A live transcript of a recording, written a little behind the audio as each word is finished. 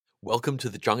Welcome to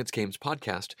the Jongits Games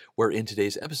podcast, where in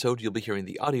today's episode you'll be hearing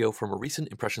the audio from a recent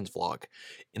Impressions vlog.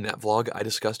 In that vlog, I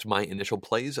discussed my initial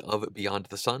plays of Beyond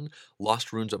the Sun,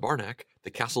 Lost Ruins of Arnak, The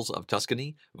Castles of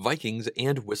Tuscany, Vikings,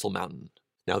 and Whistle Mountain.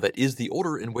 Now that is the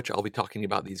order in which I'll be talking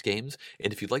about these games,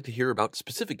 and if you'd like to hear about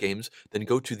specific games, then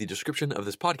go to the description of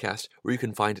this podcast where you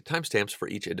can find timestamps for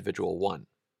each individual one.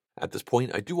 At this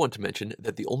point, I do want to mention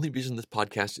that the only reason this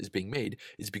podcast is being made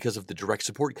is because of the direct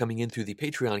support coming in through the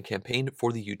Patreon campaign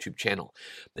for the YouTube channel.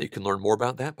 Now, you can learn more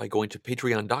about that by going to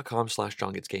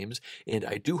patreon.com/jongitsgames, and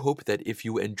I do hope that if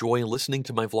you enjoy listening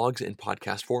to my vlogs in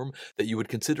podcast form, that you would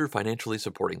consider financially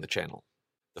supporting the channel.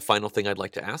 The final thing I'd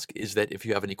like to ask is that if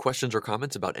you have any questions or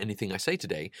comments about anything I say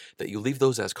today, that you leave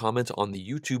those as comments on the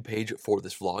YouTube page for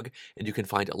this vlog, and you can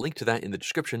find a link to that in the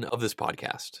description of this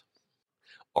podcast.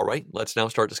 Alright, let's now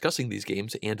start discussing these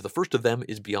games, and the first of them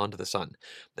is Beyond the Sun.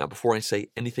 Now, before I say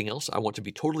anything else, I want to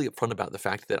be totally upfront about the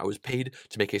fact that I was paid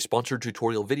to make a sponsored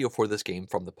tutorial video for this game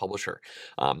from the publisher.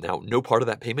 Now, no part of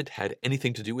that payment had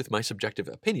anything to do with my subjective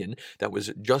opinion. That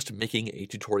was just making a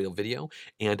tutorial video,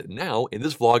 and now, in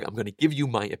this vlog, I'm going to give you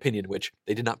my opinion, which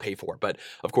they did not pay for, but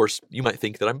of course, you might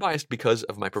think that I'm biased because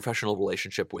of my professional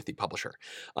relationship with the publisher.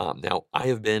 Now, I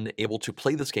have been able to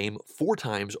play this game 4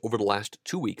 times over the last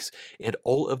 2 weeks, and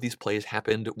all of these plays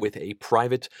happened with a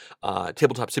private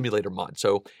tabletop simulator mod,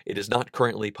 so it is not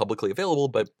currently publicly available,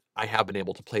 but I have been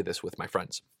able to play this with my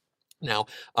friends. Now,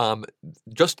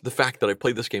 just the fact that I've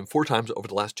played this game 4 times over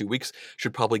the last 2 weeks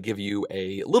should probably give you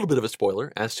a little bit of a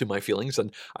spoiler as to my feelings,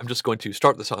 and I'm just going to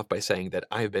start this off by saying that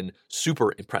I have been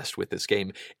super impressed with this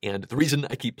game, and the reason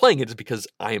I keep playing it is because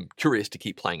I am curious to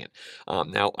keep playing it.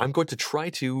 Now, I'm going to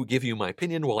try to give you my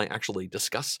opinion while I actually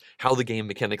discuss how the game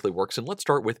mechanically works, and let's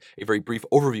start with a very brief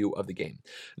overview of the game.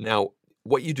 Now,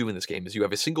 what you do in this game is you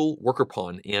have a single worker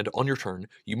pawn, and on your turn,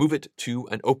 you move it to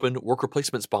an open worker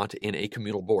placement spot in a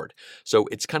communal board. So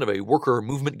it's kind of a worker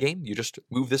movement game. You just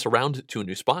move this around to a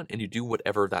new spot, and you do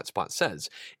whatever that spot says.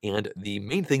 And the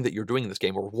main thing that you're doing in this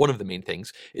game, or one of the main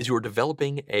things, is you're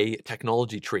developing a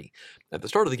technology tree. At the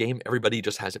start of the game, everybody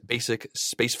just has basic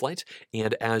spaceflight,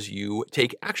 and as you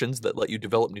take actions that let you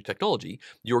develop new technology,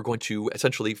 you're going to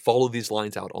essentially follow these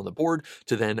lines out on the board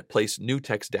to then place new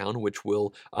text down, which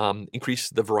will increase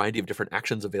the variety of different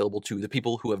actions available to the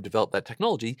people who have developed that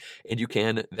technology, and you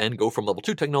can then go from level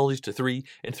 2 technologies to 3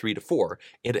 and 3 to 4.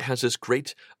 And it has this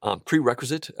great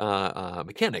prerequisite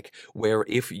mechanic where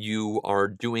if you are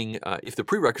doing, if the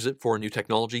prerequisite for a new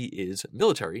technology is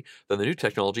military, then the new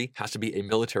technology has to be a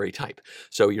military type.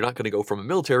 So you're not going to go from a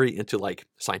military into like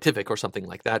scientific or something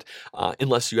like that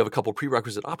unless you have a couple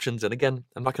prerequisite options. And again,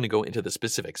 I'm not going to go into the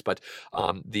specifics, but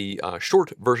the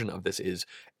short version of this is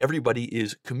everybody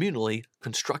is communally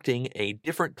constructing a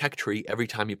different tech tree every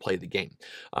time you play the game.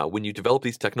 When you develop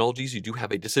these technologies, you do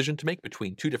have a decision to make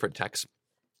between 2 different techs.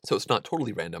 So it's not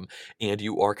totally random, and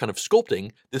you are kind of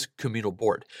sculpting this communal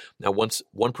board. Now, once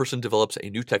one person develops a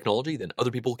new technology, then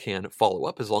other people can follow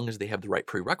up as long as they have the right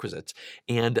prerequisites.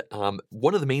 And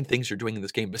one of the main things you're doing in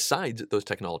this game, besides those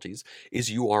technologies, is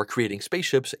you are creating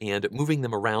spaceships and moving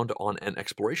them around on an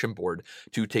exploration board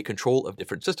to take control of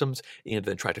different systems and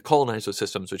then try to colonize those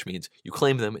systems, which means you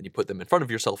claim them and you put them in front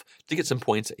of yourself to get some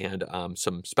points and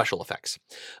some special effects.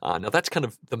 Now, that's kind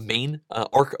of the main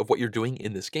arc of what you're doing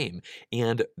in this game.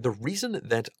 And the reason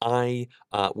that I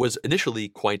was initially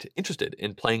quite interested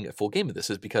in playing a full game of this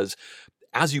is because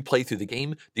as you play through the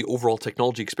game, the overall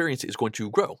technology experience is going to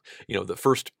grow. You know, the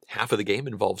first half of the game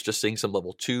involves just seeing some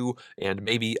level 2 and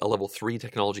maybe a level 3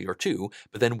 technology or 2,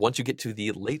 but then once you get to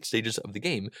the late stages of the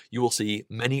game, you will see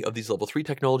many of these level 3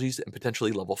 technologies and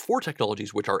potentially level 4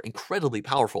 technologies, which are incredibly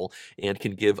powerful and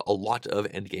can give a lot of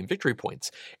endgame victory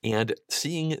points. And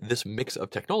seeing this mix of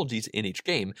technologies in each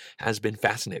game has been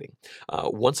fascinating.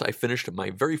 Once I finished my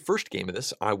very first game of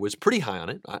this, I was pretty high on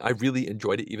it. I really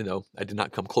enjoyed it, even though I did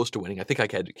not come close to winning. I think I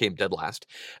came dead last,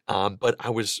 but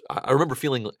I remember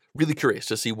feeling really curious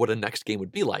to see what a next game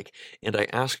would be like, and I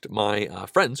asked my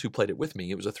friends who played it with me,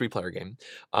 it was a 3-player game,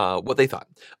 what they thought.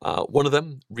 One of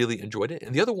them really enjoyed it,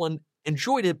 and the other one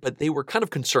enjoyed it, but they were kind of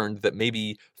concerned that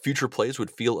maybe future plays would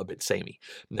feel a bit samey.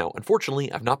 Now,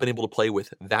 unfortunately, I've not been able to play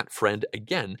with that friend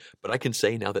again, but I can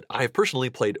say now that I have personally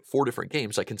played 4 different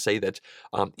games, I can say that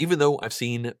even though I've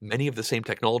seen many of the same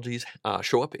technologies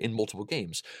show up in multiple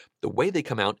games, the way they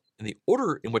come out, and the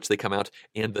order in which they come out,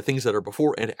 and the things that are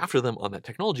before and after them on that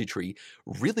technology tree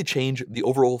really change the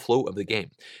overall flow of the game.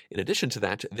 In addition to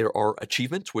that, there are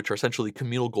achievements, which are essentially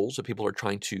communal goals that people are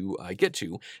trying to get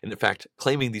to, and in fact,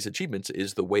 claiming these achievements achievements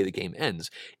is the way the game ends,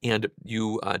 and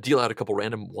you deal out a couple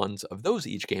random ones of those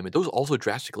each game, and those also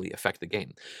drastically affect the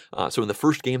game. So in the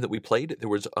first game that we played, there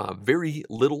was very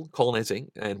little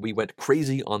colonizing, and we went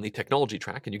crazy on the technology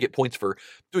track, and you get points for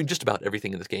doing just about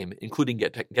everything in this game, including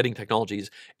getting technologies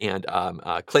and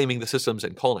claiming the systems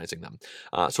and colonizing them.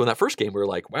 So in that first game, we were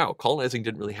like, wow, colonizing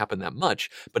didn't really happen that much,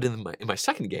 but in my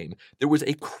second game, there was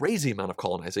a crazy amount of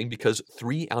colonizing because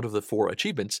 3 out of the 4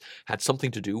 achievements had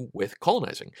something to do with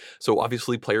colonizing. So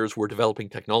obviously players were developing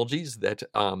technologies that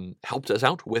helped us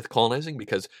out with colonizing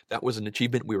because that was an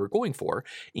achievement we were going for.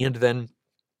 And then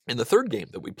in the third game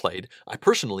that we played, I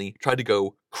personally tried to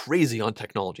go crazy on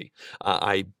technology.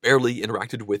 I barely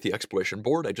interacted with the exploration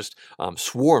board. I just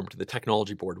swarmed the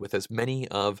technology board with as many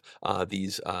of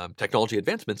these technology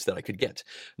advancements that I could get.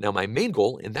 Now, my main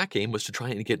goal in that game was to try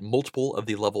and get multiple of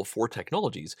the level 4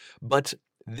 technologies, but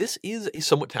this is a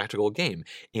somewhat tactical game,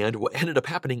 and what ended up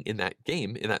happening in that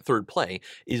game, in that third play,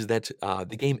 is that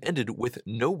the game ended with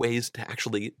no ways to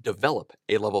actually develop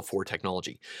a level 4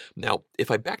 technology. Now, if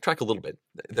I backtrack a little bit,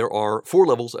 there are 4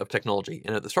 levels of technology,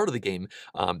 and at the start of the game,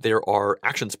 there are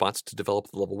action spots to develop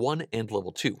the level 1 and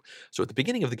level 2. So at the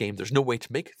beginning of the game, there's no way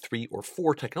to make 3 or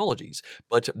 4 technologies,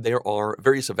 but there are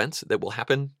various events that will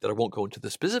happen that I won't go into the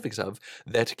specifics of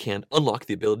that can unlock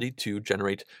the ability to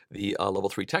generate the level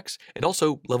 3 techs, and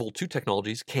also level 2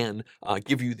 technologies can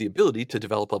give you the ability to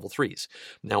develop level 3s.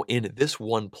 Now, in this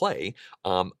one play,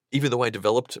 even though I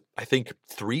developed, I think,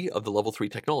 3 of the level 3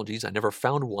 technologies, I never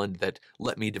found one that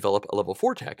let me develop a level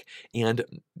 4 tech. And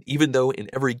even though in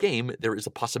every game there is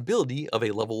a possibility of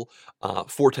a level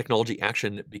 4 technology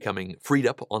action becoming freed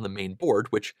up on the main board,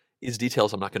 which is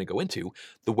details I'm not going to go into,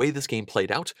 the way this game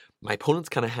played out, my opponents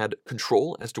kind of had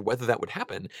control as to whether that would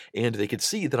happen, and they could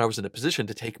see that I was in a position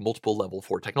to take multiple level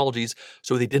 4 technologies,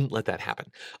 so they didn't let that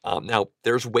happen. Now,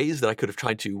 there's ways that I could have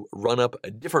tried to run up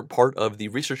a different part of the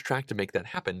research track to make that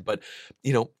happen, but,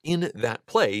 in that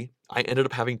play, I ended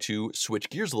up having to switch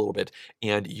gears a little bit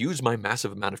and use my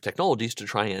massive amount of technologies to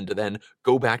try and then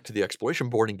go back to the exploration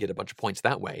board and get a bunch of points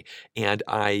that way. And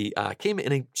I came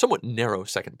in a somewhat narrow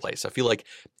second place. I feel like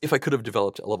if I could have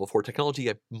developed a level 4 technology,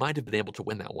 I might have been able to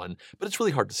win that one, but it's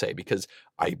really hard to say because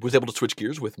I was able to switch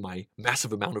gears with my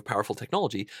massive amount of powerful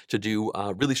technology to do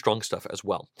really strong stuff as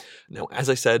well. Now, as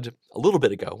I said a little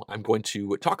bit ago, I'm going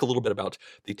to talk a little bit about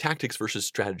the tactics versus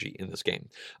strategy in this game.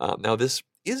 Now, this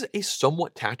is a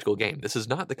somewhat tactical game. This is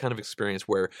not the kind of experience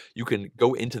where you can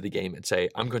go into the game and say,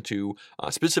 I'm going to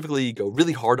specifically go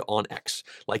really hard on X.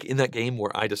 Like in that game where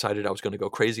I decided I was going to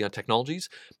go crazy on technologies,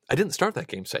 I didn't start that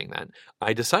game saying that.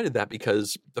 I decided that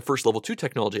because the first level 2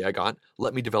 technology I got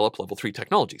let me develop level 3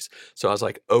 technologies. So I was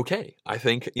like, okay, I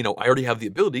think, I already have the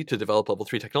ability to develop level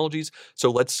 3 technologies,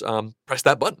 so let's press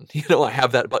that button. I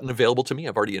have that button available to me.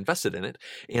 I've already invested in it.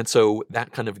 And so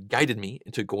that kind of guided me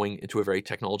into going into a very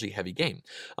technology heavy game.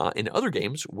 In other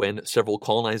games, when several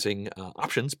colonizing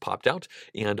options popped out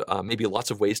and maybe lots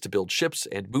of ways to build ships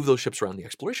and move those ships around the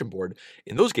exploration board,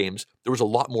 in those games, there was a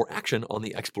lot more action on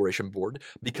the exploration board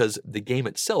because the game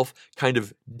itself kind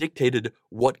of dictated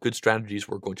what good strategies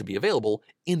were going to be available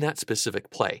in that specific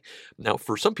play. Now,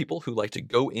 for some people who like to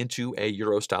go into a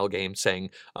Euro-style game saying,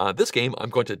 this game, I'm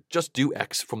going to just do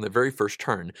X from the very first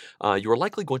turn, you are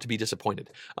likely going to be disappointed.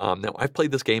 Now, I've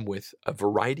played this game with a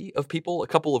variety of people, a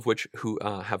couple of which who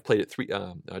have played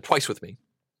it twice with me.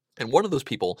 And one of those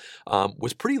people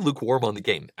was pretty lukewarm on the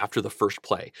game after the first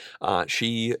play.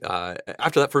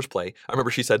 After that first play, I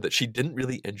remember she said that she didn't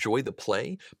really enjoy the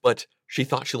play, but she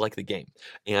thought she liked the game.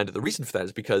 And the reason for that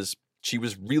is because she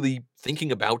was really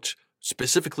thinking about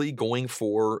specifically going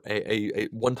for a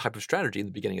one type of strategy in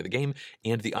the beginning of the game,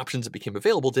 and the options that became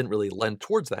available didn't really lend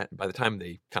towards that. By the time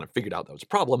they kind of figured out that was a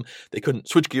problem, they couldn't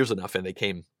switch gears enough, and they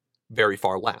came very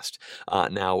far last.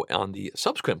 Now, on the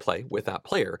subsequent play with that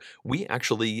player, we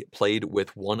actually played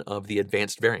with one of the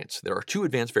advanced variants. There are 2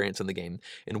 advanced variants in the game,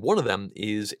 and one of them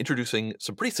is introducing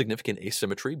some pretty significant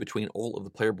asymmetry between all of the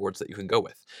player boards that you can go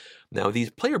with. Now, these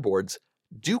player boards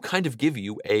do kind of give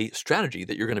you a strategy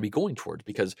that you're going to be going towards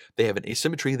because they have an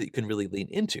asymmetry that you can really lean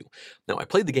into. Now, I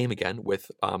played the game again with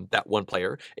that one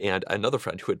player and another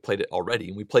friend who had played it already,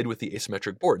 and we played with the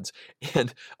asymmetric boards.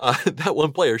 And that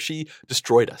one player, she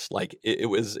destroyed us. Like,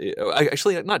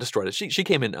 actually not destroyed us. She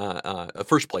came in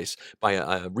first place by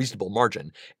a reasonable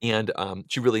margin, and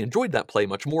she really enjoyed that play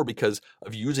much more because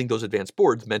of using those advanced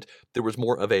boards meant there was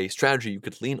more of a strategy you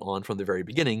could lean on from the very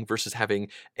beginning versus having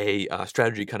a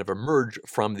strategy kind of emerge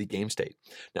from the game state.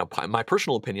 Now, my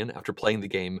personal opinion after playing the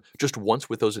game just once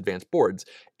with those advanced boards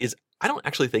is I don't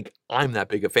actually think I'm that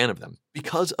big a fan of them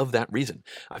because of that reason.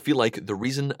 I feel like the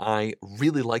reason I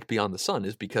really like Beyond the Sun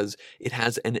is because it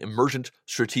has an emergent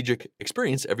strategic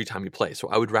experience every time you play. So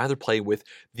I would rather play with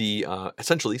the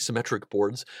essentially symmetric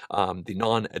boards, the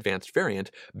non-advanced variant,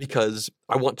 because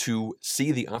I want to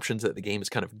see the options that the game is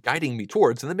kind of guiding me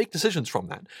towards and then make decisions from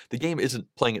that. The game isn't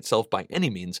playing itself by any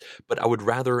means, but I would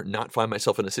rather not find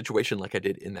myself in a situation like I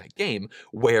did in that game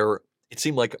where it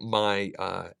seemed like my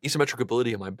asymmetric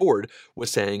ability on my board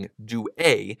was saying do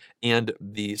A, and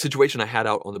the situation I had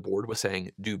out on the board was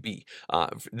saying do B.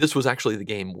 This was actually the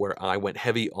game where I went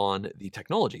heavy on the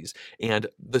technologies, and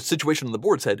the situation on the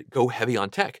board said go heavy on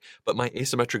tech, but my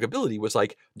asymmetric ability was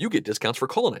like you get discounts for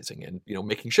colonizing and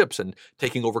making ships and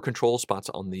taking over control spots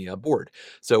on the board.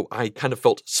 So I kind of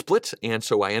felt split, and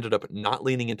so I ended up not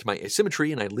leaning into my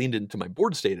asymmetry, and I leaned into my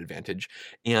board state advantage.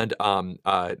 And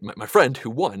my friend who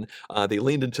won, they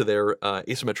leaned into their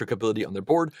asymmetric ability on their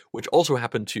board, which also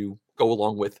happened to go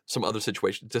along with some other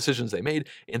decisions they made,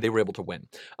 and they were able to win.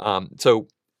 So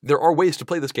there are ways to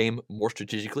play this game more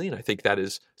strategically, and I think that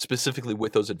is specifically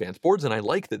with those advanced boards, and I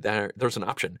like that there's an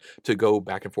option to go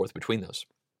back and forth between those.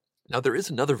 Now, there is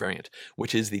another variant,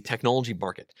 which is the technology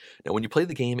market. Now, when you play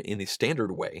the game in the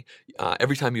standard way,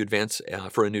 every time you advance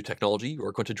for a new technology, you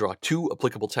are going to draw 2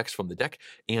 applicable texts from the deck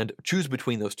and choose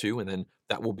between those 2, and then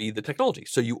that will be the technology.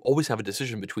 So you always have a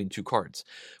decision between 2 cards.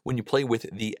 When you play with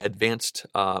the advanced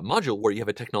module where you have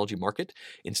a technology market,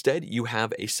 instead you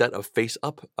have a set of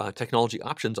face-up technology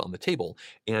options on the table,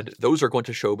 and those are going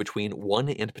to show between 1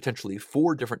 and potentially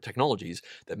 4 different technologies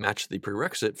that match the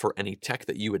prerequisite for any tech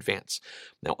that you advance.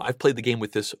 Now, I've played the game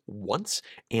with this once,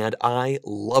 and I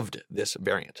loved this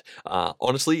variant.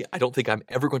 Honestly, I don't think I'm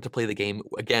ever going to play the game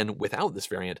again without this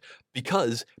variant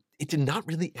because it did not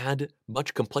really add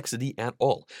much complexity at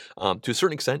all. To a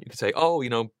certain extent, you could say, oh,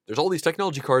 there's all these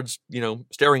technology cards,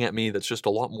 staring at me. That's just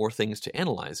a lot more things to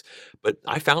analyze. But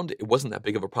I found it wasn't that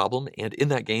big of a problem. And in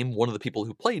that game, one of the people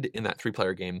who played in that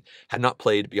 3-player game had not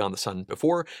played Beyond the Sun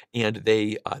before, and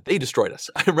they destroyed us.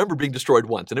 I remember being destroyed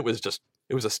once, and it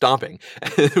was a stomping.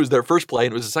 It was their first play,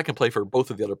 and it was the second play for both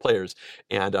of the other players.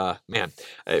 And man,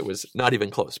 it was not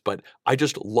even close. But I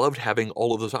just loved having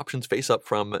all of those options face up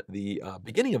from the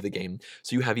beginning of the game,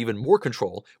 so you have even more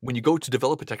control. When you go to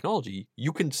develop a technology,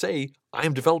 you can say, I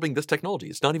am developing this technology.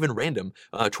 It's not even random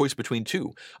choice between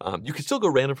 2. You can still go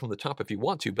random from the top if you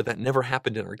want to, but that never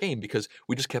happened in our game because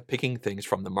we just kept picking things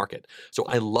from the market. So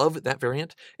I love that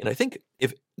variant, and I think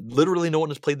if literally no one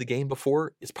has played the game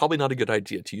before, it's probably not a good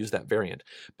idea to use that variant.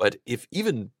 But if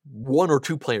even 1 or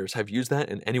 2 players have used that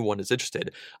and anyone is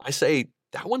interested, I say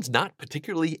that one's not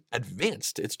particularly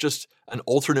advanced. It's just an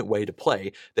alternate way to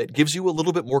play that gives you a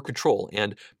little bit more control.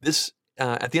 And this,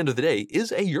 at the end of the day,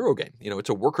 is a Euro game. It's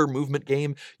a worker movement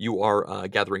game. You are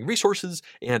gathering resources,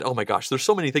 and oh my gosh, there's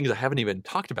so many things I haven't even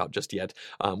talked about just yet,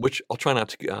 which I'll try not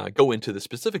to go into the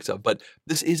specifics of, but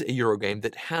this is a Euro game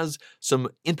that has some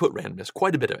input randomness,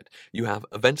 quite a bit of it. You have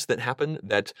events that happen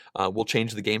that will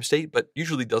change the game state, but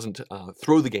usually doesn't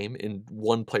throw the game in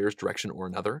one player's direction or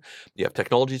another. You have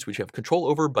technologies which you have control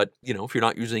over, but if you're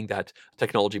not using that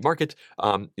technology market,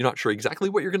 you're not sure exactly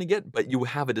what you're going to get, but you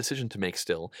have a decision to make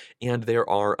still. And there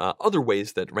are other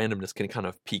ways that randomness can kind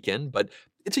of peek in, but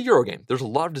it's a Euro game. There's a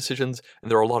lot of decisions,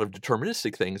 and there are a lot of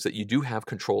deterministic things that you do have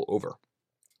control over.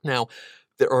 Now,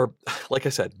 there are, like I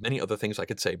said, many other things I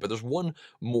could say, but there's one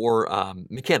more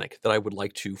mechanic that I would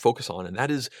like to focus on, and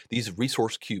that is these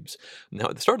resource cubes. Now,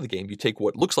 at the start of the game, you take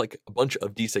what looks like a bunch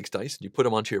of d6 dice, and you put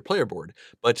them onto your player board,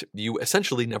 but you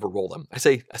essentially never roll them. I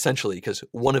say essentially because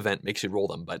one event makes you roll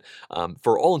them, but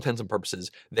for all intents and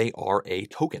purposes, they are a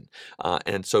token.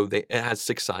 And so it has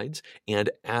 6 sides,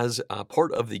 and as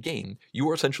part of the game, you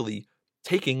are essentially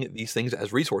taking these things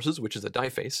as resources, which is a die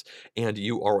face, and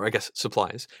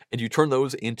supplies, and you turn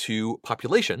those into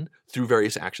population through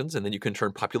various actions, and then you can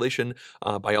turn population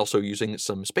by also using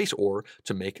some space ore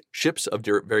to make ships of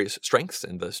various strengths,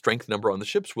 and the strength number on the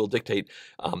ships will dictate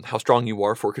how strong you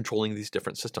are for controlling these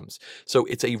different systems. So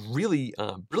it's a really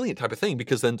brilliant type of thing,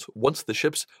 because then once the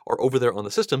ships are over there on the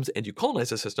systems and you colonize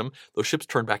the system, those ships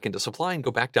turn back into supply and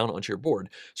go back down onto your board.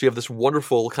 So you have this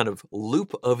wonderful kind of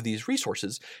loop of these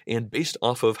resources, and based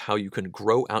off of how you can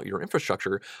grow out your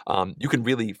infrastructure, you can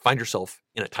really find yourself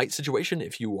in a tight situation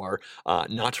if you are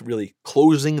not really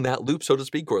closing that loop, so to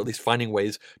speak, or at least finding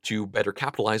ways to better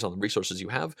capitalize on the resources you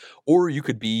have. Or you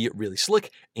could be really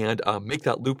slick and make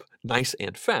that loop nice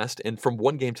and fast, and from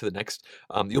one game to the next,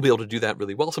 you'll be able to do that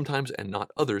really well sometimes and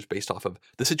not others based off of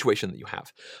the situation that you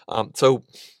have. So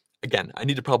Again, I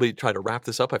need to probably try to wrap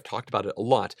this up. I've talked about it a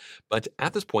lot, but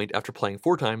at this point, after playing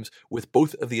 4 times with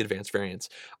both of the advanced variants,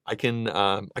 I can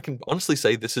honestly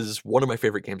say this is one of my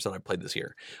favorite games that I've played this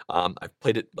year. I've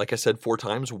played it, like I said, 4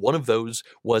 times. One of those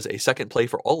was a second play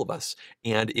for all of us,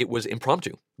 and it was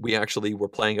impromptu. We actually were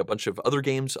playing a bunch of other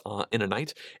games in a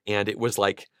night, and it was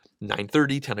like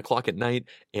 9:30, 10 o'clock at night,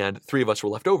 and 3 of us were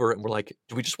left over, and we're like,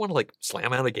 do we just want to like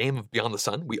slam out a game of Beyond the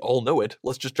Sun? We all know it.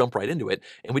 Let's just jump right into it.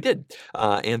 And we did.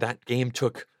 And that game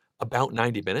took about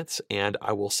 90 minutes. And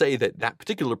I will say that that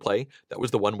particular play, that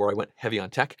was the one where I went heavy on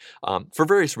tech, for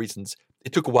various reasons.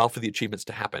 It took a while for the achievements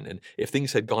to happen, and if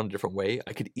things had gone a different way,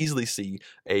 I could easily see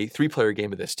a 3-player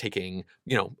game of this taking,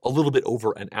 a little bit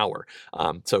over an hour.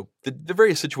 So the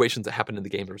various situations that happened in the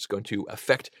game are just going to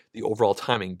affect the overall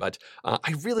timing, but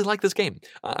I really like this game.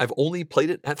 I've only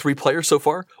played it at 3 players so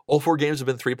far. All 4 games have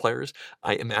been 3 players.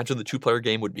 I imagine the 2-player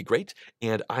game would be great,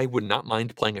 and I would not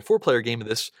mind playing a 4-player game of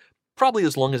this probably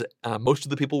as long as most of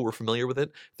the people were familiar with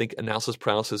it. I think analysis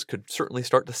paralysis could certainly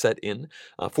start to set in.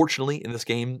 Fortunately, in this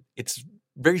game, it's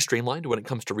very streamlined when it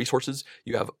comes to resources.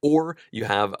 You have ore, you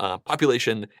have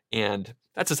population, and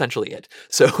that's essentially it.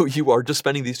 So you are just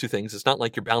spending these 2 things. It's not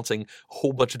like you're balancing a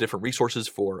whole bunch of different resources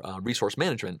for resource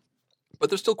management. But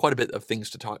there's still quite a bit of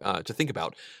things to think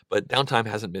about, but downtime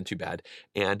hasn't been too bad.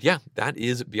 And yeah, that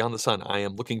is Beyond the Sun. I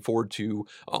am looking forward to,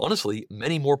 honestly,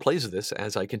 many more plays of this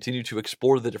as I continue to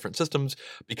explore the different systems,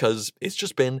 because it's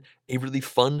just been a really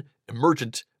fun,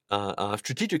 emergent,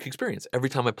 strategic experience every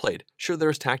time I played. Sure,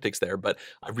 there's tactics there, but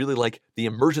I really like the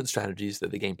emergent strategies that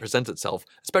the game presents itself,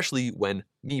 especially when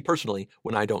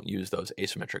I don't use those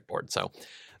asymmetric boards. So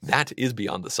that is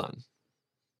Beyond the Sun.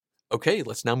 Okay,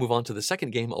 let's now move on to the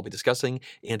second game I'll be discussing,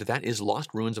 and that is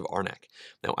Lost Ruins of Arnak.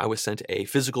 Now, I was sent a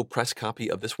physical press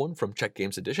copy of this one from Czech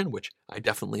Games Edition, which I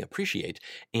definitely appreciate,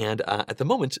 and at the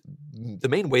moment, the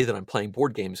main way that I'm playing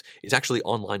board games is actually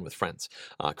online with friends.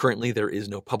 Currently, there is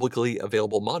no publicly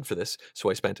available mod for this, so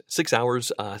I spent 6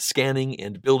 hours scanning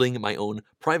and building my own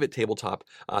private tabletop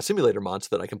simulator mod so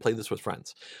that I can play this with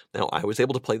friends. Now, I was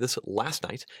able to play this last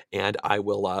night, and I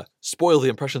will spoil the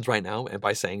impressions right now, and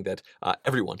by saying that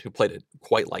everyone who played it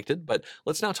quite liked it, but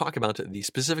let's now talk about the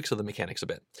specifics of the mechanics a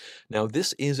bit. Now,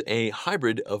 this is a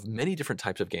hybrid of many different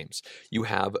types of games. You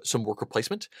have some worker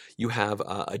placement, you have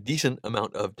a decent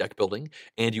amount of deck building,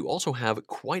 and you also have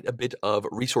quite a bit of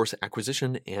resource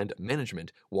acquisition and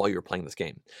management while you're playing this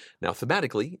game. Now,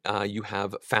 thematically, you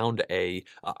have found a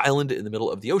island in the middle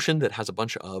of the ocean that has a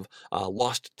bunch of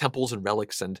lost temples and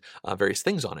relics and various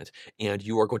things on it, and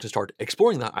you are going to start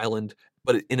exploring that island,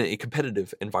 but in a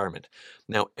competitive environment.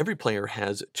 Now, every player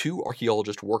has 2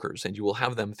 archaeologist workers, and you will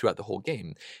have them throughout the whole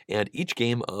game. And each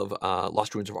game of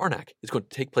Lost Ruins of Arnak is going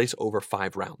to take place over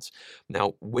 5 rounds.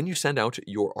 Now, when you send out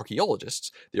your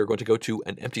archaeologists, they're going to go to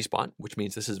an empty spot, which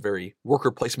means this is very worker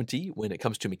placement-y when it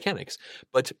comes to mechanics.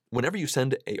 But whenever you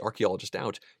send an archaeologist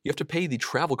out, you have to pay the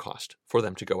travel cost for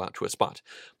them to go out to a spot.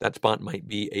 That spot might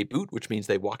be a boot, which means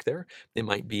they walk there. It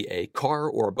might be a car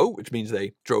or a boat, which means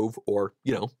they drove or,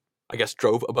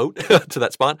 drove a boat to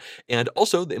that spot. And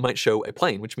also they might show a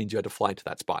plane, which means you had to fly to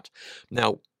that spot.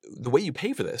 Now, the way you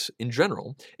pay for this in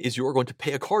general is you're going to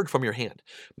pay a card from your hand.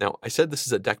 Now, I said this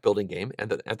is a deck building game, and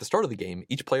that at the start of the game,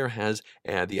 each player has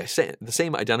the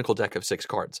same identical deck of 6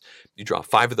 cards. You draw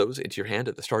 5 of those into your hand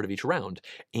at the start of each round,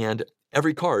 and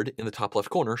every card in the top left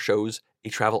corner shows a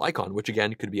travel icon, which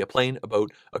again could be a plane, a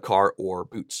boat, a car, or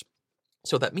boots.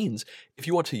 So that means if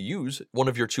you want to use one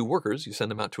of your 2 workers, you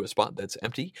send them out to a spot that's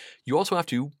empty, you also have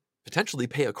to potentially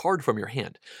pay a card from your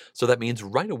hand. So that means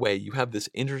right away you have this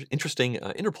interesting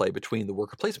interplay between the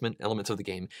worker placement elements of the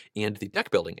game and the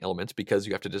deck building elements, because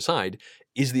you have to decide,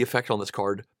 is the effect on this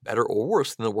card better or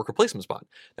worse than the worker placement spot?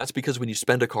 That's because when you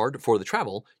spend a card for the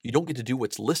travel, you don't get to do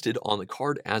what's listed on the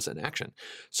card as an action.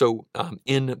 So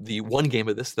in the one game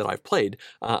of this that I've played,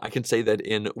 I can say that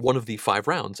in one of the 5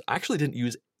 rounds, I actually didn't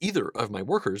use either of my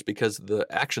workers because the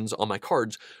actions on my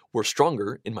cards were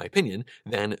stronger, in my opinion,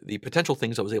 than the potential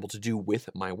things I was able to do with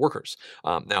my workers.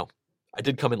 Now, I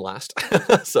did come in last,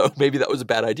 so maybe that was a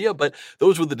bad idea, but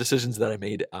those were the decisions that I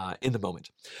made in the moment.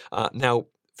 Now,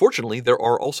 fortunately, there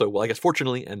are also,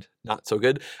 fortunately and not so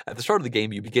good, at the start of the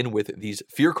game, you begin with these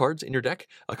fear cards in your deck,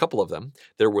 a couple of them.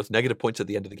 They're worth negative points at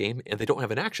the end of the game, and they don't have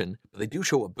an action, but they do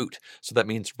show a boot. So that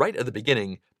means right at the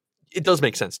beginning, it does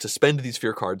make sense to spend these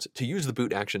fear cards to use the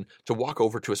boot action to walk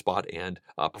over to a spot and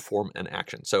perform an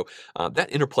action. So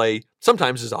that interplay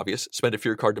sometimes is obvious, spend a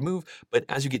fear card to move, but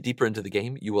as you get deeper into the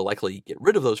game, you will likely get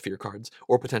rid of those fear cards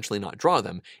or potentially not draw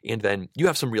them, and then you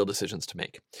have some real decisions to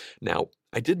make. Now,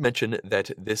 I did mention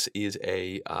that this is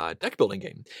a deck building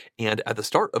game, and at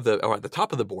the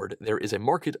top of the board, there is a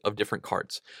market of different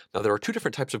cards. Now, there are two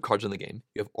different types of cards in the game.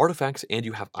 You have artifacts and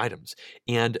you have items,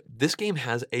 and this game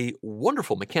has a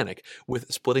wonderful mechanic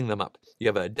with splitting them up. You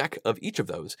have a deck of each of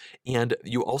those, and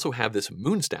you also have this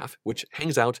moon staff, which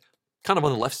hangs out kind of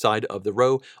on the left side of the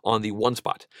row on the one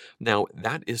spot. Now,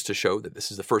 that is to show that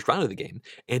this is the first round of the game,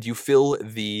 and you fill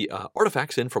the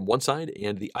artifacts in from one side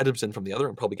and the items in from the other.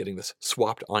 I'm probably getting this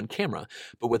swapped on camera,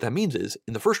 but what that means is,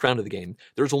 in the first round of the game,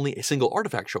 there's only a single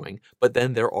artifact showing, but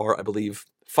then there are, I believe,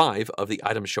 5 of the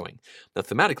items showing. Now,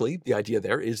 thematically, the idea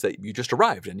there is that you just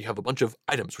arrived and you have a bunch of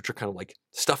items, which are kind of like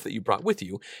stuff that you brought with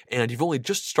you, and you've only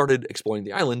just started exploring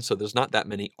the island, so there's not that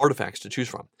many artifacts to choose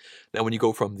from. Now, when you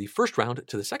go from the first round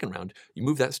to the second round, you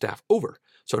move that staff over.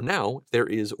 So now there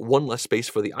is one less space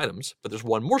for the items, but there's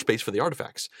one more space for the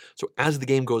artifacts. So as the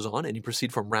game goes on and you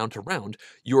proceed from round to round,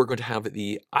 you are going to have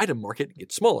the item market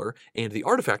get smaller and the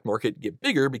artifact market get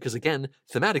bigger because, again,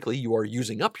 thematically, you are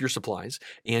using up your supplies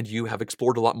and you have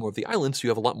explored a lot more of the island, so you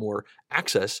have a lot more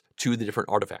access to the different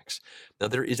artifacts. Now,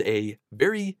 there is a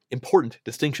very important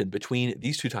distinction between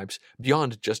these two types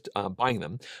beyond just buying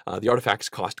them. The artifacts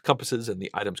cost compasses and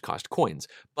the items cost coins,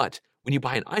 but when you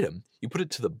buy an item, you put it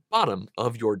to the bottom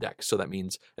of your deck. So that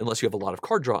means unless you have a lot of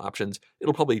card draw options,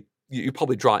 you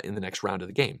probably draw it in the next round of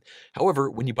the game. However,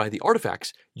 when you buy the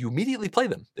artifacts, you immediately play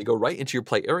them. They go right into your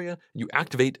play area, and you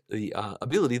activate the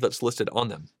ability that's listed on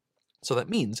them. So that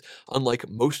means, unlike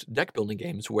most deck building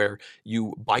games where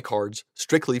you buy cards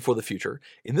strictly for the future,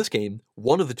 in this game,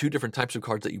 one of the two different types of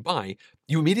cards that you buy,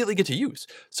 you immediately get to use.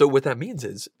 So what that means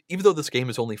is, even though this game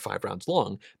is only 5 rounds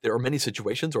long, there are many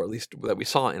situations, or at least that we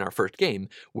saw in our first game,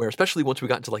 where especially once we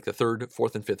got into like the 3rd,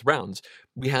 4th, and 5th rounds,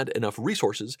 we had enough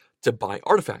resources to buy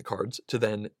artifact cards to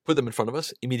then put them in front of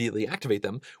us, immediately activate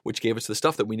them, which gave us the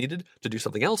stuff that we needed to do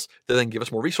something else, to then give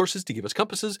us more resources, to give us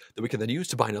compasses that we can then use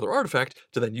to buy another artifact,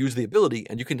 to then use the ability,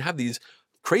 and you can have these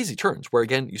crazy turns where,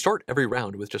 again, you start every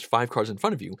round with just 5 cards in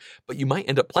front of you, but you might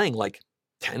end up playing like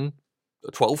 10,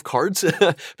 12 cards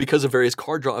because of various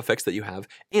card draw effects that you have,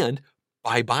 and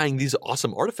by buying these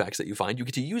awesome artifacts that you find, you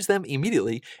get to use them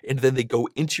immediately, and then they go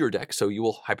into your deck, so you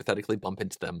will hypothetically bump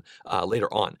into them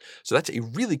later on. So that's a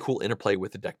really cool interplay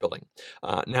with the deck building.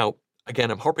 Now,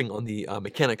 again, I'm harping on the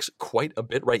mechanics quite a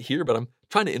bit right here, but I'm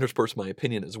trying to intersperse my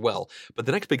opinion as well. But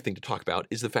the next big thing to talk about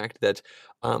is the fact that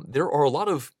there are a lot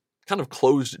of kind of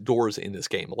closed doors in this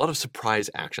game, a lot of surprise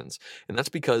actions. And that's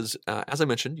because, as I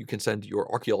mentioned, you can send your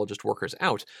archaeologist workers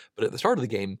out, but at the start of the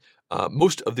game,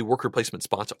 most of the worker placement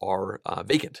spots are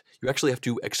vacant. You actually have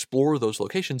to explore those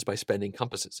locations by spending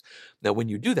compasses. Now, when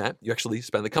you do that, you actually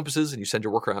spend the compasses and you send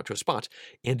your worker out to a spot,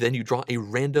 and then you draw a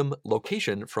random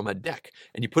location from a deck,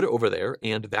 and you put it over there,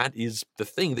 and that is the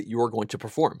thing that you are going to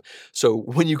perform. So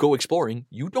when you go exploring,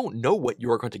 you don't know what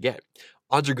you are going to get.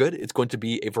 Odds are good it's going to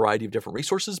be a variety of different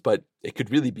resources, but it could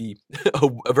really be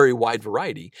a very wide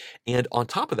variety. And on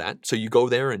top of that, so you go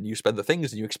there and you spend the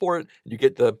things and you explore it and you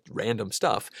get the random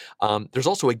stuff. There's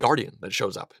also a guardian that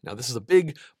shows up. Now, this is a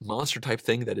big monster type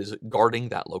thing that is guarding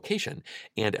that location.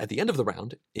 And at the end of the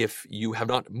round, if you have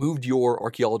not moved your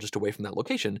archaeologist away from that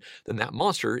location, then that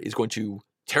monster is going to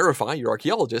terrify your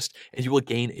archaeologist, and you will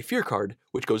gain a fear card,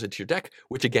 which goes into your deck,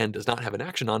 which again does not have an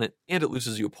action on it, and it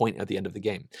loses you a point at the end of the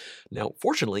game. Now,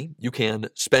 fortunately, you can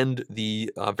spend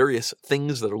the various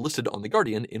things that are listed on the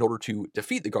Guardian in order to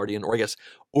defeat the Guardian, or I guess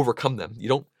overcome them. You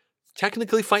don't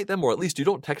technically fight them, or at least you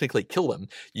don't technically kill them.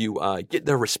 You get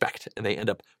their respect, and they end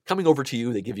up coming over to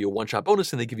you. They give you a one-shot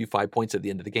bonus, and they give you 5 points at the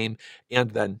end of the game,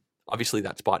 and then obviously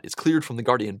that spot is cleared from the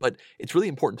Guardian, but it's really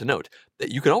important to note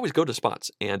that you can always go to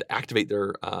spots and activate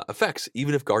their effects,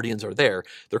 even if Guardians are there.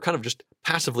 They're kind of just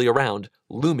passively around,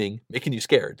 looming, making you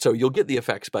scared. So you'll get the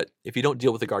effects, but if you don't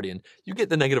deal with the Guardian, you get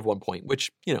the -1 point,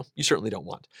 which, you certainly don't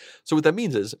want. So what that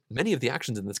means is many of the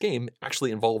actions in this game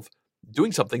actually involve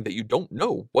doing something that you don't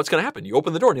know what's going to happen. You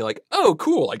open the door and you're like, oh,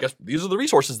 cool, I guess these are the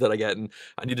resources that I get, and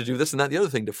I need to do this and that, the other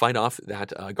thing to fight off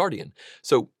that Guardian.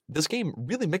 So this game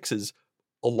really mixes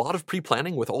a lot of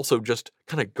pre-planning with also just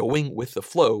kind of going with the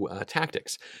flow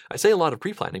tactics. I say a lot of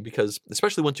pre-planning because,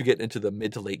 especially once you get into the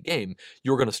mid to late game,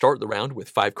 you're going to start the round with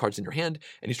 5 cards in your hand,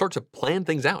 and you start to plan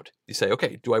things out. You say,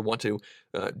 okay, do I want to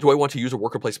use a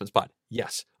worker placement spot?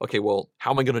 Yes. Okay, well,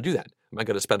 how am I going to do that? Am I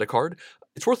going to spend a card?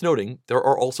 It's worth noting there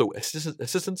are also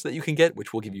assistants that you can get,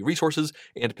 which will give you resources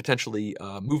and potentially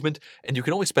movement, and you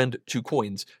can only spend 2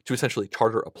 coins to essentially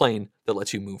charter a plane that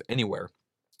lets you move anywhere.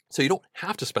 So you don't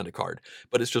have to spend a card,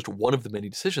 but it's just one of the many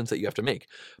decisions that you have to make.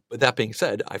 But that being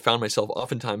said, I found myself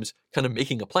oftentimes kind of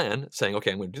making a plan, saying,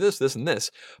 okay, I'm going to do this, this, and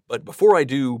this. But before I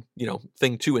do,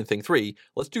 thing 2 and thing 3,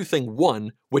 let's do thing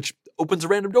 1, which opens a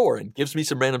random door and gives me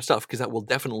some random stuff, because that will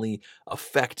definitely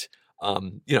affect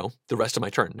the rest of my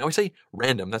turn. Now I say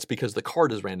random, that's because the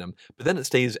card is random, but then it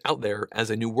stays out there as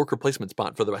a new worker placement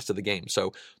spot for the rest of the game.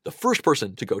 So the first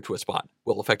person to go to a spot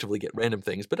will effectively get random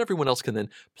things, but everyone else can then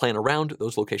plan around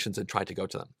those locations and try to go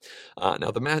to them.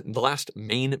 Now the last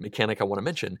main mechanic I want to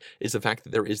mention is the fact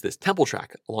that there is this temple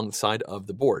track along the side of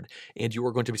the board, and you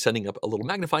are going to be setting up a little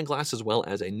magnifying glass as well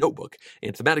as a notebook.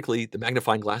 And thematically, the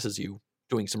magnifying glass is you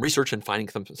doing some research and finding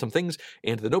some things,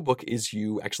 and the notebook is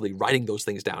you actually writing those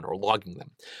things down or logging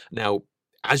them. Now,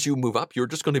 as you move up, you're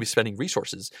just going to be spending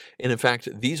resources. And in fact,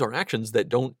 these are actions that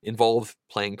don't involve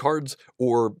playing cards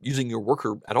or using your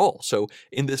worker at all. So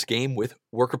in this game with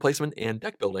worker placement and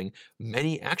deck building,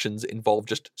 many actions involve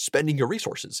just spending your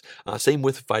resources. Same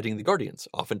with fighting the Guardians.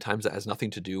 Oftentimes that has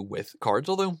nothing to do with cards,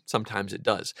 although sometimes it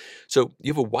does. So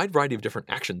you have a wide variety of different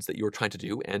actions that you're trying to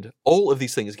do, and all of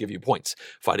these things give you points.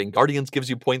 Fighting Guardians gives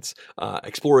you points.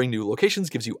 Exploring new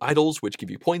locations gives you idols, which give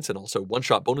you points, and also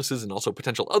one-shot bonuses and also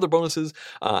potential other bonuses.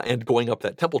 And going up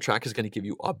that temple track is going to give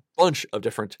you a bunch of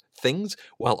different things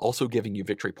while also giving you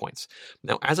victory points.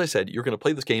 Now, as I said, you're going to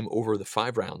play this game over the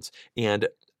 5 rounds, and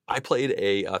I played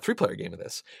a 3-player game of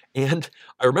this. And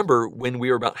I remember when we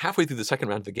were about halfway through the second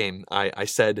round of the game, I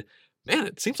said, man,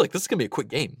 it seems like this is going to be a quick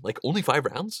game. Like, only 5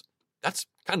 rounds? That's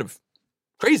kind of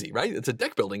crazy, right? It's a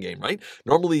deck building game, right?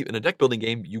 Normally in a deck building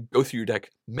game, you go through your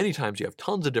deck many times, you have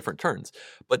tons of different turns.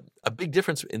 But a big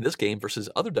difference in this game versus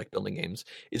other deck building games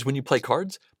is when you play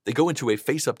cards, they go into a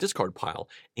face-up discard pile.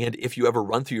 And if you ever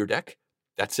run through your deck,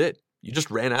 that's it. You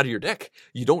just ran out of your deck.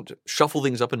 You don't shuffle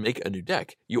things up and make a new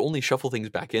deck. You only shuffle things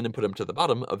back in and put them to the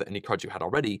bottom of any cards you had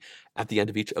already at the end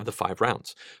of each of the 5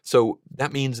 rounds. So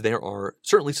that means there are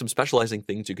certainly some specializing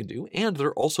things you can do, and there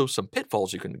are also some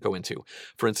pitfalls you can go into.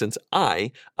 For instance,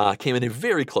 I came in a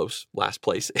very close last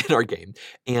place in our game,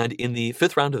 and in the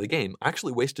 5th round of the game, I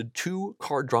actually wasted 2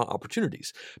 card draw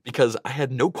opportunities because I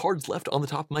had no cards left on the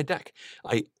top of my deck.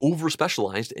 I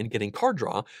over-specialized in getting card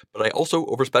draw, but I also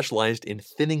over-specialized in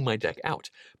thinning my deck out.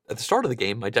 At the start of the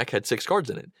game, my deck had 6 cards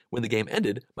in it. When the game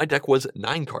ended, my deck was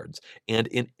 9 cards. And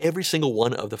in every single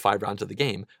one of the 5 rounds of the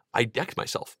game, I decked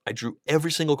myself. I drew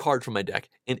every single card from my deck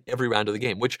in every round of the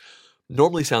game, which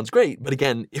normally sounds great. But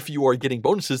again, if you are getting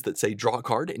bonuses that say draw a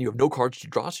card and you have no cards to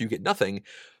draw, so you get nothing,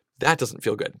 that doesn't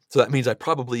feel good. So that means I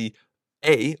probably,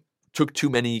 A, took too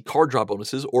many card draw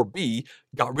bonuses, or B,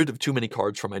 got rid of too many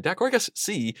cards from my deck, or I guess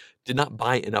C, did not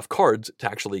buy enough cards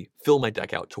to actually fill my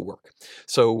deck out to work.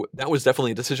 So that was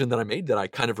definitely a decision that I made that I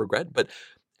kind of regret, but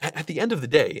at the end of the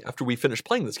day, after we finished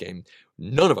playing this game,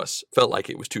 none of us felt like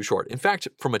it was too short. In fact,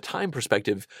 from a time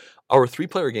perspective, our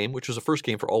 3-player game, which was the first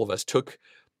game for all of us, took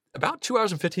about 2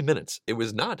 hours and 15 minutes. It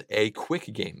was not a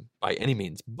quick game by any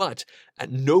means, but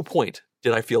at no point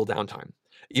did I feel downtime.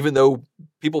 Even though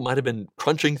people might have been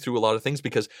crunching through a lot of things,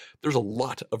 because there's a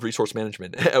lot of resource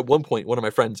management. At one point, one of my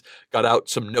friends got out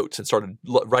some notes and started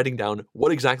writing down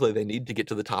what exactly they need to get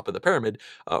to the top of the pyramid,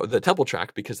 the temple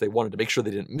track, because they wanted to make sure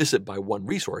they didn't miss it by one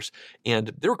resource.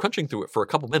 And they were crunching through it for a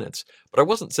couple minutes, but I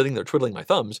wasn't sitting there twiddling my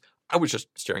thumbs. I was just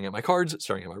staring at my cards,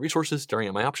 staring at my resources, staring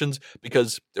at my options,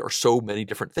 because there are so many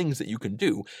different things that you can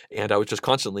do. And I was just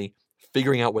constantly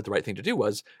figuring out what the right thing to do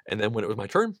was. And then when it was my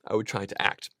turn, I would try to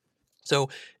act. So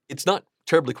it's not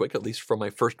terribly quick, at least from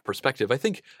my first perspective. I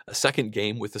think a second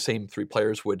game with the same 3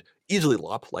 players would easily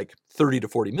lop like 30 to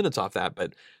 40 minutes off that,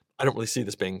 but I don't really see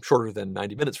this being shorter than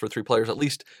 90 minutes for 3 players, at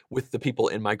least with the people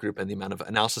in my group and the amount of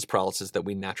analysis paralysis that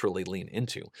we naturally lean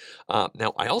into.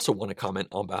 Now, I also want to comment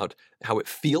about how it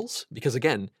feels, because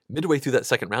again, midway through that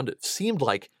second round, it seemed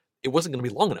like it wasn't going to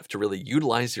be long enough to really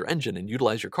utilize your engine and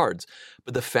utilize your cards.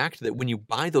 But the fact that when you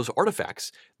buy those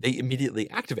artifacts, they immediately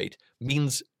activate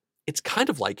means it's kind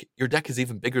of like your deck is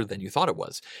even bigger than you thought it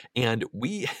was. And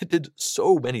we did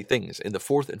so many things in the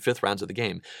 4th and 5th rounds of the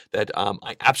game that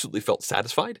I absolutely felt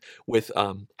satisfied with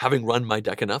having run my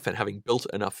deck enough and having built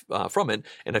enough from it.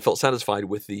 And I felt satisfied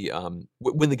with the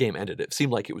when the game ended. It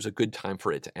seemed like it was a good time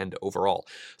for it to end overall.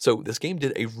 So this game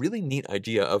did a really neat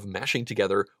idea of mashing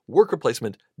together worker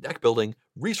placement, deck building,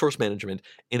 resource management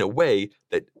in a way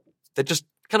that just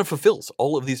kind of fulfills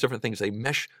all of these different things. They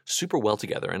mesh super well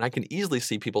together, and I can easily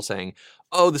see people saying,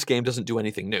 oh, this game doesn't do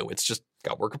anything new. It's just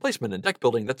got worker placement and deck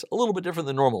building that's a little bit different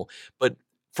than normal. But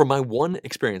from my one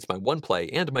experience, my one play,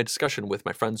 and my discussion with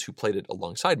my friends who played it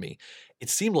alongside me, it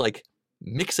seemed like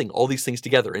mixing all these things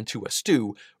together into a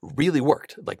stew really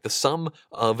worked. Like the sum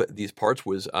of these parts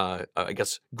was, I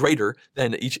guess, greater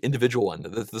than each individual one.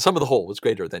 The sum of the whole was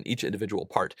greater than each individual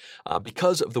part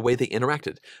because of the way they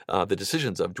interacted. The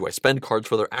decisions of, do I spend cards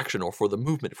for their action or for the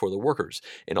movement for the workers?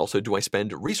 And also, do I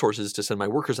spend resources to send my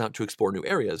workers out to explore new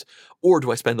areas? Or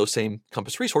do I spend those same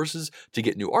compass resources to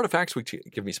get new artifacts which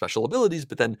give me special abilities,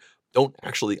 but then don't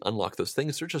actually unlock those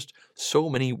things? There's just so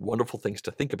many wonderful things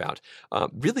to think about.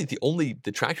 Really, the only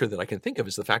detractor that I can think of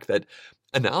is the fact that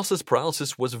analysis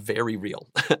paralysis was very real.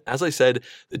 As I said,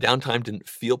 the downtime didn't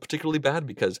feel particularly bad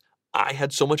because I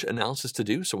had so much analysis to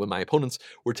do. So when my opponents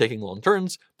were taking long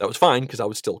turns, that was fine because I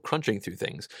was still crunching through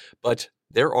things. But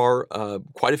there are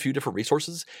quite a few different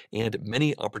resources and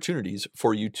many opportunities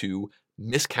for you to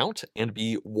miscount and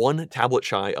be one tablet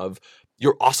shy of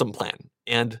your awesome plan.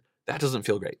 And that doesn't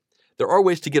feel great. There are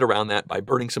ways to get around that by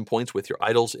burning some points with your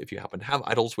idols if you happen to have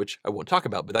idols, which I won't talk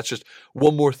about, but that's just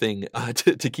one more thing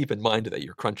to keep in mind that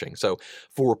you're crunching. So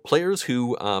for players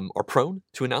who are prone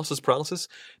to analysis paralysis,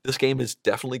 this game is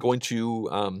definitely going to,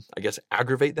 I guess,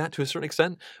 aggravate that to a certain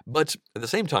extent. But at the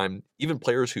same time, even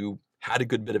players who had a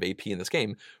good bit of AP in this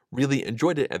game really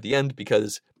enjoyed it at the end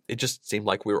because it just seemed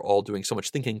like we were all doing so much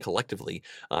thinking collectively,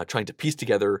 trying to piece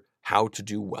together how to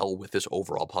do well with this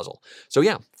overall puzzle. So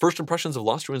yeah, first impressions of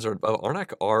Lost Ruins of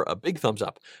Arnak are a big thumbs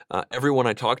up. Everyone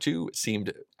I talked to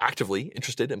seemed actively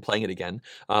interested in playing it again.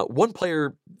 One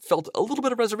player felt a little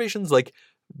bit of reservations, like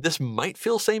this might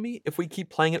feel samey if we keep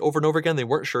playing it over and over again. They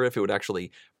weren't sure if it would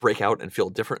actually break out and feel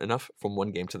different enough from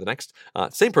one game to the next.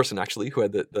 Same person, actually, who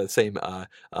had the same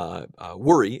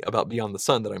worry about Beyond the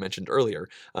Sun that I mentioned earlier.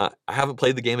 I haven't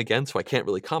played the game again, so I can't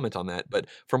really comment on that. But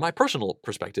from my personal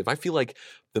perspective, I feel like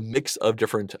the mix of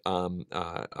different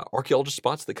archaeologist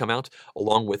spots that come out,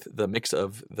 along with the mix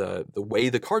of the way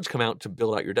the cards come out to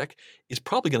build out your deck, is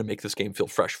probably going to make this game feel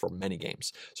fresh for many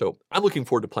games. So I'm looking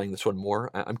forward to playing this one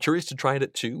more. I'm curious to try it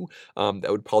at 2. That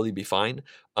would probably be fine.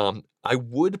 I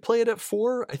would play it at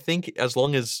 4, I think, as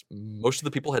long as most of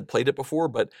the people had played it before,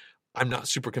 but I'm not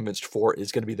super convinced 4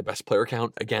 is going to be the best player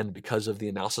count, again, because of the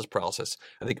analysis paralysis.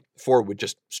 I think 4 would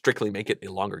just strictly make it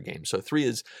a longer game. So 3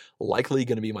 is likely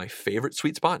going to be my favorite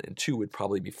sweet spot, and 2 would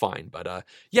probably be fine. But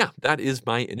yeah, that is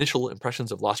my initial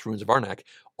impressions of Lost Ruins of Arnak.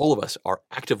 All of us are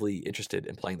actively interested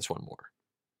in playing this one more.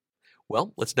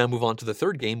 Well, let's now move on to the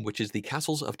third game, which is the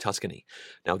Castles of Tuscany.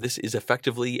 Now, this is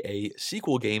effectively a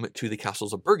sequel game to the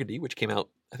Castles of Burgundy, which came out,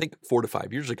 I think, 4 to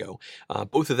 5 years ago.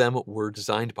 Both of them were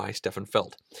designed by Stefan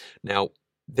Feld. Now,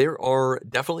 there are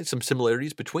definitely some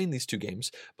similarities between these two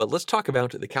games, but let's talk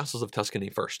about the Castles of Tuscany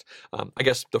first. I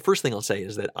guess the first thing I'll say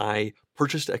is that I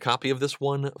purchased a copy of this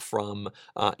one from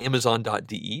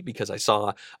Amazon.de because I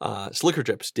saw Slicker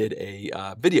Drips did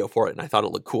a video for it and I thought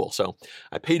it looked cool. So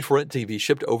I paid for it to be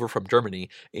shipped over from Germany,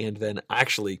 and then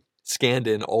actually scanned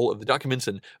in all of the documents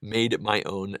and made my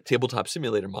own tabletop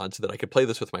simulator mod so that I could play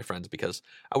this with my friends because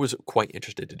I was quite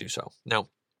interested to do so. Now,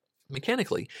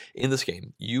 mechanically, in this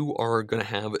game, you are going to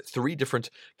have 3 different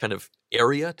kind of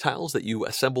area tiles that you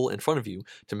assemble in front of you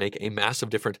to make a mass of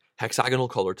different hexagonal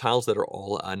colored tiles that are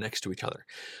all next to each other.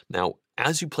 Now,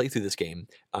 as you play through this game,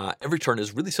 every turn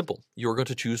is really simple. You're going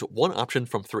to choose one option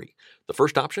from 3. The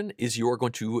first option is you are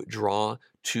going to draw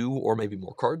 2 or maybe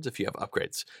more cards if you have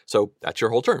upgrades. So that's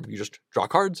your whole turn. You just draw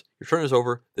cards, your turn is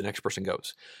over, the next person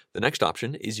goes. The next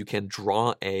option is you can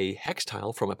draw a hex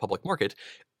tile from a public market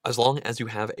as long as you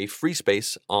have a free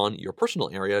space on your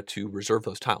personal area to reserve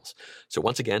those tiles. So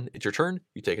once again, it's your turn,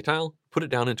 you take a tile, put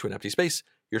it down into an empty space,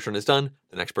 your turn is done,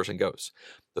 the next person goes.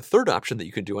 The third option that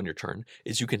you can do on your turn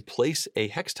is you can place a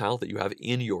hex tile that you have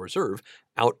in your reserve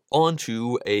out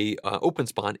onto a open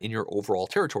spot in your overall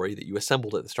territory that you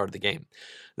assembled at the start of the game.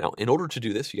 Now, in order to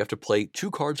do this, you have to play 2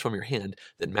 cards from your hand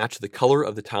that match the color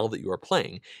of the tile that you are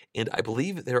playing, and I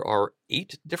believe there are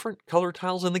 8 different color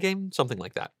tiles in the game, something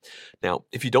like that. Now,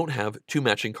 if you don't have 2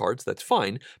 matching cards, that's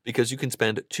fine, because you can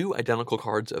spend 2 identical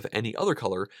cards of any other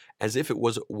color as if it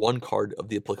was 1 card of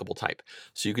the applicable type.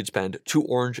 So you could spend 2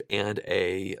 orange and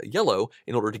a yellow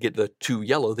in order to get the 2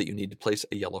 yellow that you need to place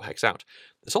a yellow hex out.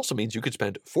 This also means you could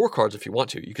spend 4 cards if you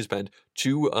want to. You could spend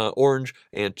 2 orange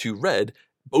and 2 red,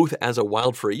 both as a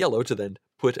wild for a yellow, to then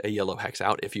put a yellow hex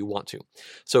out if you want to.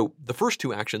 So the first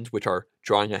 2 actions, which are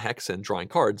drawing a hex and drawing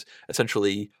cards,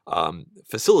 essentially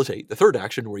facilitate the third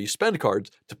action where you spend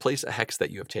cards to place a hex that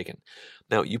you have taken.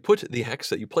 Now, you put the hex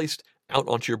that you placed out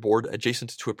onto your board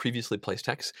adjacent to a previously placed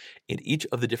hex, and each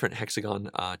of the different hexagon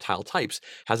tile types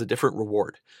has a different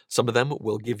reward. Some of them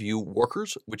will give you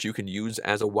workers, which you can use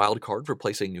as a wild card for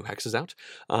placing new hexes out.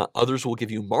 Others will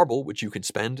give you marble, which you can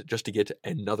spend just to get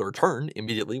another turn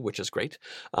immediately, which is great.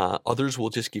 Others will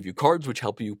just give you cards, which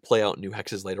help you play out new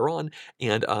hexes later on,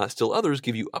 and still others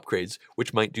give you upgrades,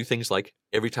 which might do things like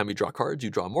every time you draw cards, you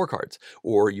draw more cards,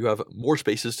 or you have more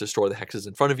spaces to store the hexes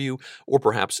in front of you, or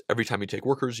perhaps every time you take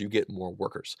workers, you get more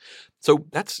workers. So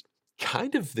that's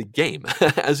kind of the game.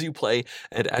 As you play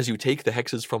and as you take the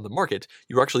hexes from the market,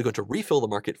 you're actually going to refill the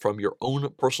market from your own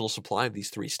personal supply of these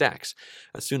 3 stacks.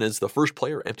 As soon as the first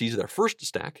player empties their first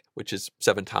stack, which is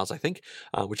 7 tiles, I think,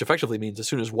 which effectively means as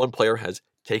soon as one player has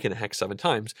taken a hex 7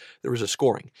 times, there is a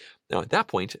scoring. Now, at that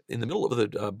point, in the middle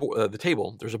of the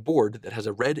table, there's a board that has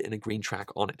a red and a green track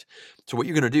on it. So what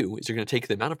you're going to do is you're going to take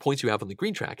the amount of points you have on the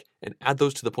green track and add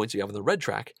those to the points you have on the red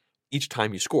track each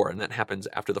time you score, and that happens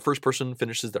after the first person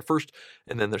finishes their first,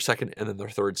 and then their second, and then their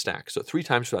third stack. So 3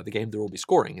 times throughout the game, there will be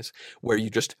scorings where you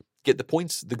just get the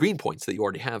points, the green points that you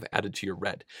already have added to your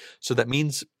red. So that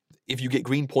means if you get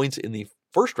green points in the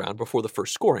first round before the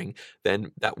first scoring,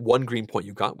 then that 1 green point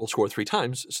you got will score 3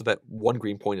 times, so that 1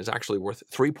 green point is actually worth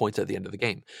 3 points at the end of the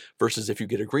game, versus if you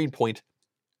get a green point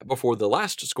before the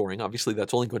last scoring, obviously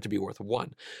that's only going to be worth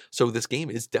 1. So this game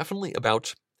is definitely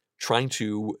about trying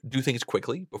to do things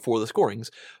quickly before the scorings,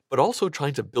 but also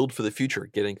trying to build for the future,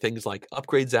 getting things like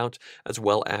upgrades out, as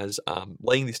well as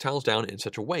laying these tiles down in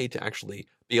such a way to actually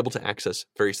be able to access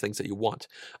various things that you want.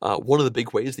 One of the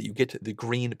big ways that you get the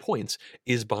green points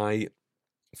is by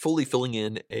fully filling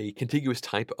in a contiguous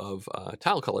type of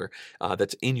tile color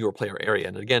that's in your player area.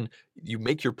 And again, you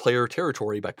make your player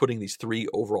territory by putting these 3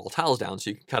 overall tiles down, so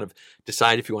you can kind of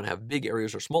decide if you want to have big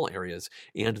areas or small areas,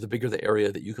 and the bigger the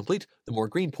area that you complete, the more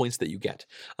green points that you get.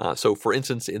 So for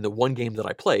instance, in the one game that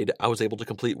I played, I was able to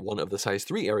complete one of the size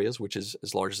 3 areas, which is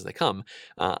as large as they come.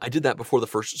 I did that before the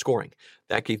first scoring.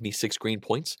 That gave me 6 green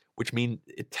points, which mean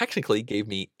it technically gave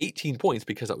me 18 points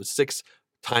because I was 6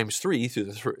 times 3 through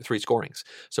the 3 scorings.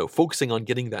 So focusing on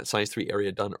getting that size 3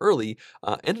 area done early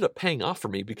ended up paying off for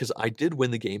me because I did win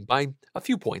the game by a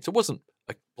few points. It wasn't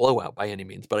a blowout by any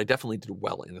means, but I definitely did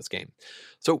well in this game.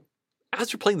 So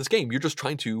as you're playing this game, you're just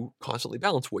trying to constantly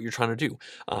balance what you're trying to do.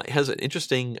 It has an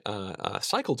interesting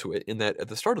cycle to it in that at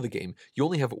the start of the game, you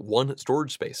only have 1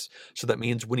 storage space. So that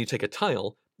means when you take a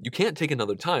tile, you can't take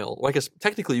another tile. Well, I guess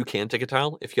technically you can take a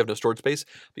tile if you have no storage space,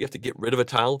 but you have to get rid of a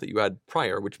tile that you had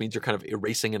prior, which means you're kind of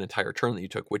erasing an entire turn that you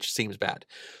took, which seems bad.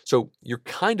 So you're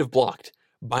kind of blocked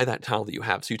by that tile that you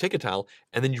have. So you take a tile,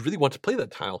 and then you really want to play that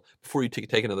tile before you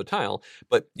take another tile,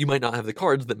 but you might not have the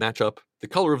cards that match up the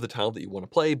color of the tile that you want to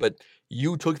play, but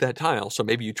you took that tile, so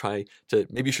maybe you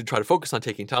should try to focus on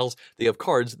taking tiles that have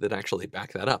cards that actually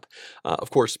back that up. Of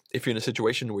course, if you're in a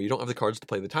situation where you don't have the cards to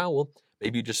play the tile, well,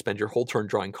 maybe you just spend your whole turn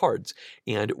drawing cards.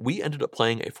 And we ended up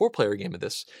playing a 4-player game of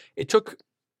this. It took,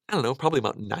 I don't know, probably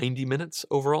about 90 minutes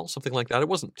overall, something like that. It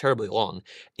wasn't terribly long,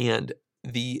 and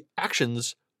the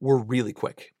actions were really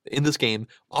quick. In this game,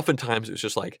 oftentimes it was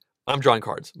just like, I'm drawing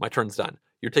cards, my turn's done.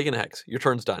 You're taking a hex, your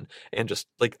turn's done. And just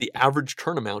like the average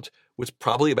turn amount was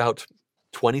probably about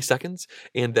 20 seconds.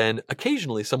 And then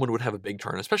occasionally someone would have a big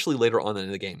turn, especially later on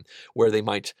in the game, where they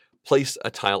might place a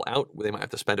tile out, where they might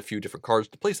have to spend a few different cards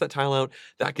to place that tile out.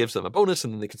 That gives them a bonus,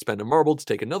 and then they can spend a marble to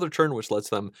take another turn, which lets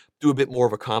them do a bit more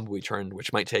of a combo turn,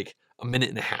 which might take a minute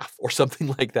and a half or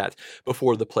something like that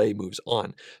before the play moves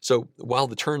on. So while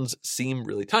the turns seem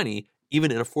really tiny,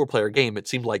 even in a 4-player game, it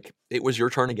seemed like it was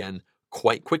your turn again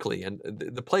quite quickly, and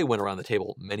the play went around the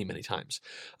table many, many times.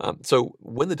 So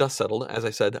when the dust settled, as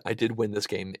I said, I did win this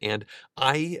game, and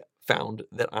I found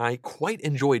that I quite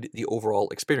enjoyed the overall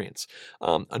experience.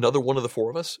 Another one of the 4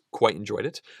 of us quite enjoyed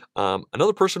it.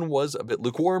 Another person was a bit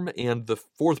lukewarm, and the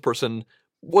 4th person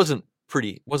wasn't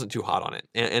too hot on it.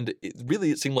 And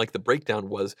it seemed like the breakdown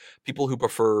was people who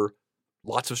prefer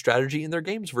lots of strategy in their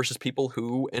games versus people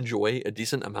who enjoy a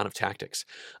decent amount of tactics.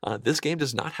 This game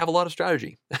does not have a lot of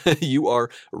strategy. You are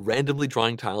randomly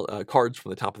drawing cards from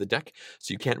the top of the deck,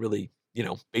 so you can't really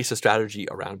base a strategy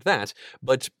around that.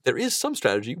 But there is some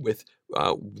strategy with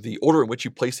the order in which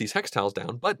you place these hex tiles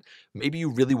down, but maybe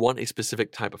you really want a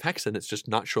specific type of hex and it's just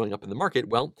not showing up in the market.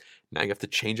 Well, now you have to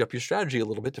change up your strategy a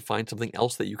little bit to find something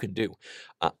else that you can do.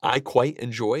 I quite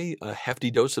enjoy a hefty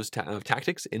dose of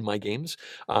tactics in my games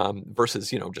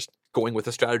versus, just going with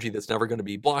a strategy that's never going to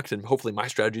be blocked, and hopefully my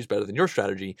strategy is better than your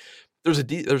strategy.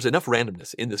 There's enough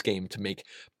randomness in this game to make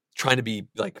trying to be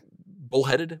like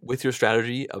bullheaded with your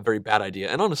strategy a very bad idea.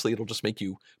 And honestly, it'll just make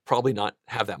you probably not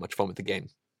have that much fun with the game.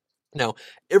 Now,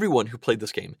 everyone who played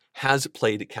this game has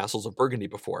played Castles of Burgundy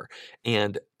before,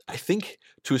 and I think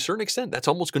to a certain extent, that's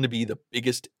almost going to be the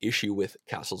biggest issue with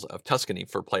Castles of Tuscany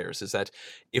for players, is that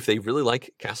if they really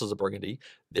like Castles of Burgundy,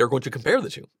 they're going to compare the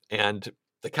two. And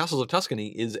the Castles of Tuscany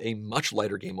is a much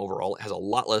lighter game overall. It has a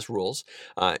lot less rules.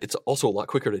 It's also a lot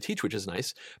quicker to teach, which is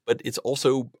nice, but it's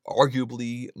also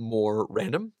arguably more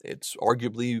random. It's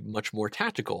arguably much more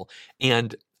tactical.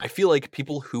 And I feel like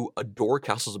people who adore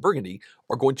Castles of Burgundy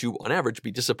are going to, on average,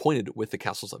 be disappointed with the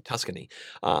Castles of Tuscany,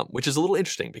 which is a little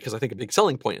interesting because I think a big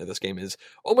selling point of this game is,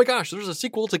 oh my gosh, there's a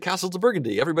sequel to Castles of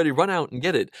Burgundy. Everybody run out and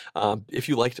get it if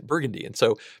you liked Burgundy. And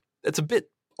so it's a bit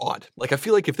odd. Like, I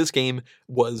feel like if this game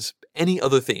was any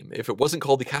other theme, if it wasn't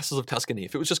called the Castles of Tuscany,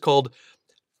 if it was just called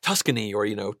Tuscany or,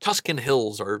 Tuscan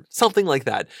Hills or something like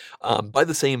that, by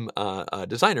the same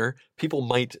designer, people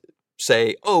might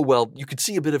say, oh, well, you could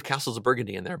see a bit of Castles of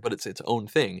Burgundy in there, but it's its own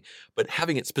thing. But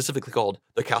having it specifically called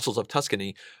the Castles of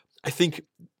Tuscany, I think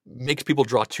makes people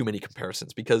draw too many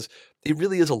comparisons because it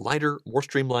really is a lighter, more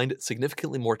streamlined,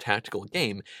 significantly more tactical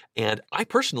game. And I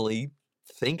personally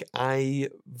think I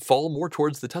fall more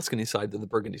towards the Tuscany side than the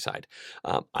Burgundy side.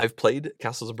 I've played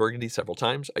Castles of Burgundy several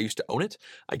times. I used to own it.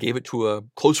 I gave it to a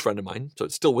close friend of mine, so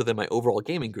it's still within my overall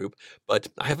gaming group, but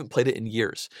I haven't played it in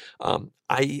years.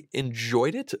 I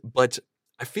enjoyed it, but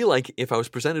I feel like if I was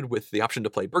presented with the option to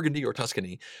play Burgundy or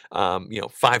Tuscany,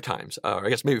 5 times, or I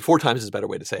guess maybe 4 times is a better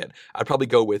way to say it, I'd probably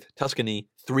go with Tuscany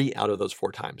 3 out of those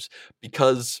 4 times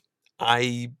because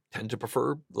I tend to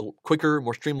prefer a little quicker,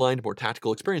 more streamlined, more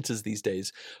tactical experiences these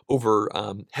days over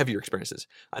heavier experiences.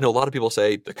 I know a lot of people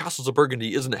say the Castles of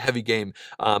Burgundy isn't a heavy game,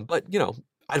 but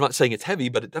I'm not saying it's heavy,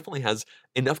 but it definitely has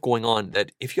enough going on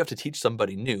that if you have to teach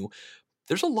somebody new,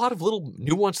 there's a lot of little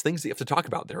nuanced things that you have to talk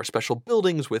about. There are special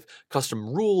buildings with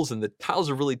custom rules, and the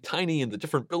tiles are really tiny, and the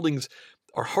different buildings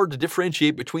are hard to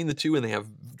differentiate between the two, and they have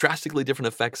drastically different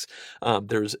effects.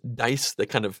 There's dice that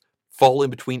kind of fall in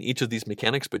between each of these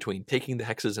mechanics, between taking the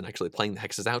hexes and actually playing the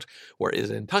hexes out,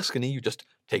 whereas in Tuscany, you just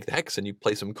take the hex and you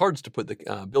play some cards to put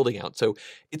the building out. So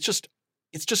it's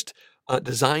just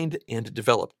designed and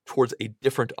developed towards a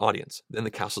different audience than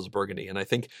the Castles of Burgundy. And I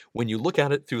think when you look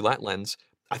at it through that lens,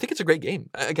 I think it's a great game.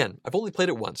 Again, I've only played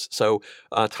it once, so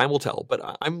time will tell.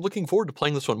 But I'm looking forward to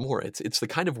playing this one more. It's the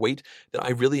kind of weight that I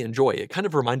really enjoy. It kind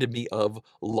of reminded me of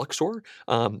Luxor,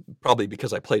 probably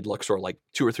because I played Luxor like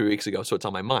 2 or 3 weeks ago, so it's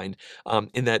on my mind.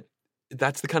 In that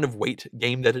that's the kind of weight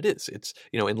game that it is. It's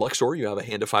in Luxor you have a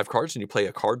hand of 5 cards and you play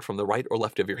a card from the right or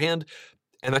left of your hand.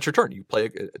 And that's your turn.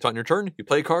 It's on your turn, you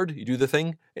play a card, you do the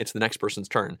thing, it's the next person's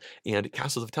turn. And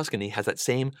Castles of Tuscany has that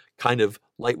same kind of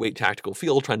lightweight tactical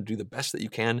feel, trying to do the best that you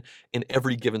can in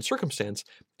every given circumstance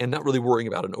and not really worrying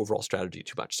about an overall strategy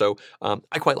too much. So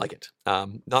I quite like it.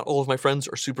 Not all of my friends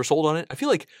are super sold on it. I feel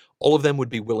like all of them would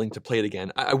be willing to play it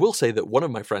again. I will say that one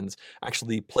of my friends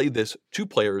actually played this 2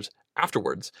 players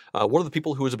afterwards. One of the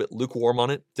people who was a bit lukewarm on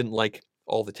it didn't like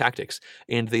all the tactics,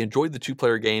 and they enjoyed the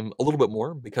 2-player game a little bit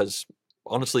more because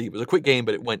honestly, it was a quick game,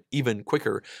 but it went even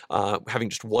quicker having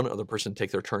just one other person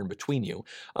take their turn between you.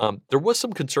 There was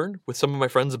some concern with some of my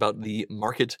friends about the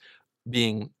market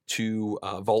being too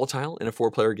volatile in a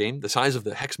 4-player game. The size of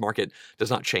the hex market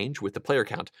does not change with the player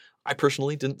count. I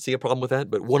personally didn't see a problem with that,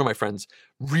 but one of my friends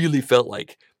really felt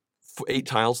like 8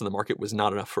 tiles in the market was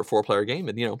not enough for a 4-player game,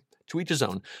 and to each his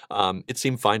own. It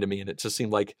seemed fine to me, and it just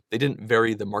seemed like they didn't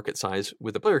vary the market size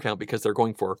with the player count because they're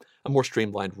going for a more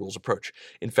streamlined rules approach.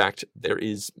 In fact, there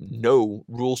is no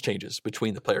rules changes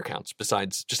between the player counts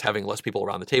besides just having less people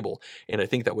around the table, and I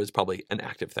think that was probably an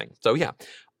active thing. So yeah,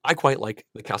 I quite like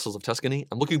the Castles of Tuscany.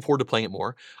 I'm looking forward to playing it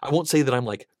more. I won't say that I'm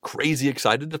like crazy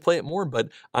excited to play it more, but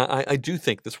I do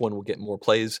think this one will get more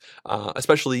plays,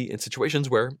 especially in situations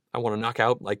where I want to knock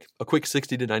out like a quick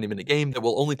 60 to 90 minute game that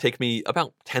will only take me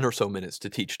about 10 or so minutes to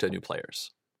teach to new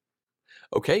players.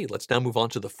 Okay, let's now move on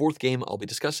to the 4th game I'll be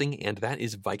discussing, and that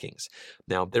is Vikings.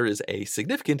 Now, there is a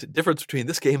significant difference between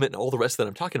this game and all the rest that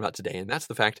I'm talking about today, and that's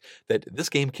the fact that this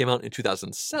game came out in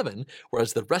 2007,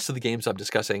 whereas the rest of the games I'm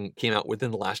discussing came out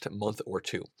within the last month or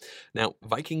 2. Now,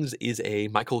 Vikings is a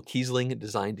Michael Kiesling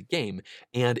designed game,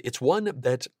 and it's one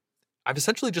that I've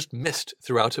essentially just missed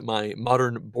throughout my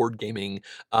modern board gaming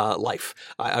life.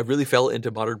 I really fell into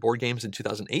modern board games in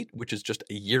 2008, which is just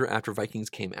a year after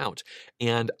Vikings came out,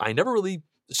 and I never really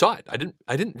saw it. I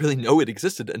didn't really know it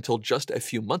existed until just a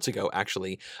few months ago,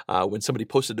 actually, when somebody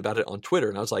posted about it on Twitter,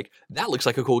 and I was like, that looks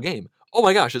like a cool game. Oh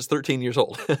my gosh, it's 13 years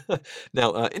old.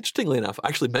 Now, interestingly enough, I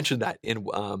actually mentioned that in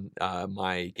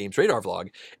my Games Radar vlog,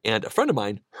 and a friend of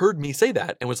mine heard me say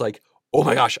that and was like, oh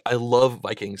my gosh, I love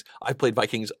Vikings. I've played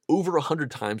Vikings over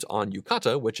 100 times on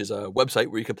Yucata, which is a website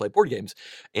where you can play board games.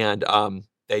 And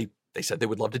they said they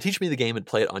would love to teach me the game and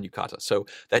play it on Yucata. So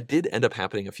that did end up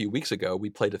happening a few weeks ago. We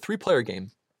played a 3-player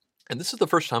game. And this is the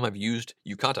first time I've used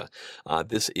Yucata.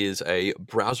 This is a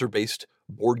browser-based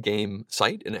board game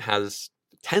site, and it has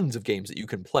tens of games that you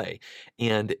can play.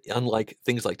 And unlike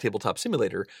things like Tabletop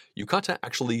Simulator, Yucata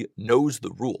actually knows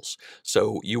the rules.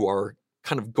 So you are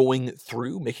kind of going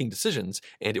through making decisions,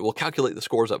 and it will calculate the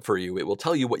scores up for you. It will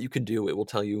tell you what you can do. It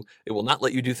will not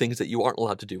let you do things that you aren't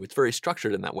allowed to do. It's very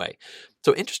structured in that way.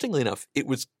 So interestingly enough, it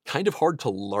was kind of hard to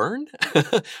learn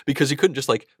because you couldn't just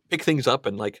like pick things up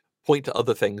and like point to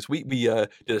other things. We did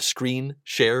a screen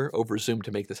share over Zoom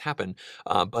to make this happen,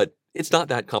 but it's not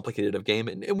that complicated of a game,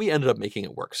 and we ended up making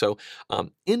it work. So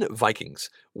in Vikings,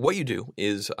 what you do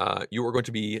is you are going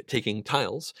to be taking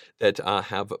tiles that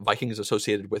have Vikings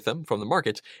associated with them from the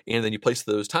market, and then you place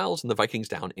those tiles and the Vikings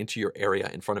down into your area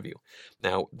in front of you.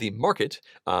 Now, the market,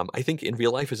 I think in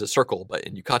real life is a circle, but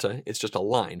in Yucata, it's just a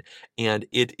line, and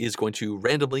it is going to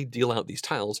randomly deal out these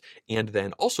tiles, and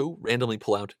then also randomly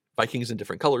pull out Vikings in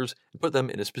different colors and put them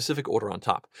in a specific order on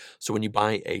top. So when you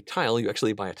buy a tile, you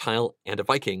actually buy a tile and a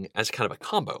Viking as kind of a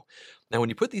combo. Now, when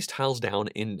you put these tiles down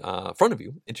in front of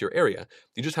you into your area,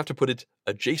 you just have to put it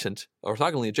adjacent,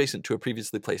 orthogonally adjacent to a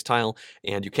previously placed tile,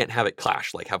 and you can't have it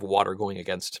clash, like have water going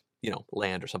against,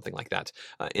 land or something like that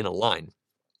in a line.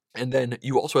 And then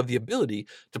you also have the ability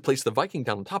to place the Viking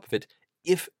down on top of it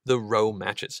if the row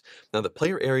matches. Now, the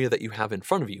player area that you have in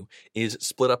front of you is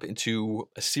split up into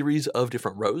a series of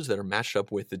different rows that are matched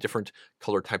up with the different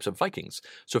color types of Vikings.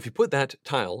 So if you put that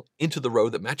tile into the row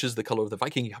that matches the color of the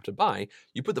Viking you have to buy,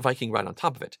 you put the Viking right on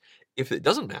top of it. If it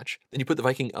doesn't match, then you put the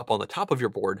Viking up on the top of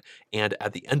your board, and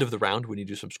at the end of the round, when you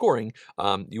do some scoring,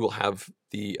 you will have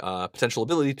the potential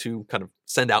ability to kind of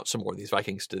send out some more of these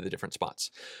Vikings to the different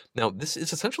spots. Now, this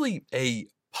is essentially a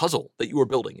puzzle that you are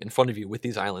building in front of you with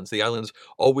these islands. The islands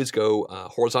always go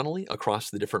horizontally across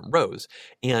the different rows,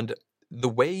 and the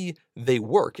way they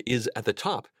work is at the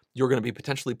top, you're going to be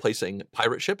potentially placing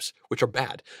pirate ships, which are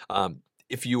bad.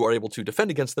 If you are able to defend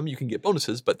against them, you can get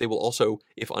bonuses, but they will also,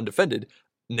 if undefended,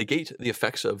 negate the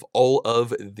effects of all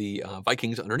of the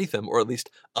Vikings underneath them, or at least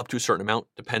up to a certain amount,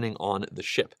 depending on the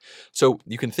ship. So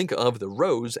you can think of the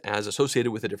rows as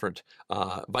associated with the different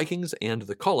Vikings, and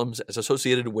the columns as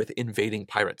associated with invading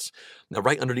pirates. Now,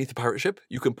 right underneath the pirate ship,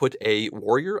 you can put a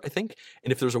warrior, I think,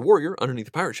 and if there's a warrior underneath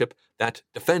the pirate ship, that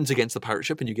defends against the pirate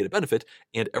ship and you get a benefit,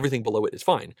 and everything below it is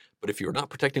fine. But if you're not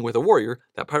protecting with a warrior,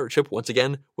 that pirate ship, once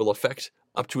again, will affect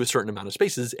up to a certain amount of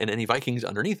spaces, and any Vikings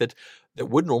underneath it that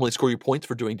would normally score you points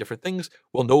for doing different things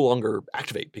will no longer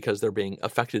activate because they're being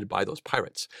affected by those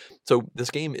pirates. So this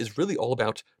game is really all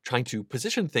about trying to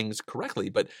position things correctly,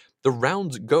 but the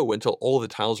rounds go until all of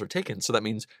the tiles are taken, so that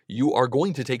means you are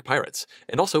going to take pirates.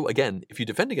 And also, again, if you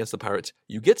defend against the pirates,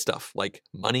 you get stuff like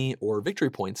money or victory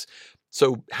points.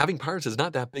 So having pirates is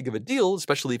not that big of a deal,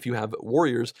 especially if you have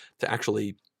warriors to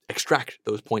actually extract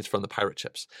those points from the pirate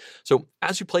ships. So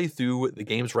as you play through the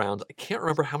game's rounds, I can't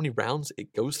remember how many rounds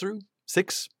it goes through,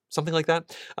 6, something like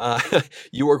that.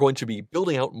 You are going to be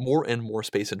building out more and more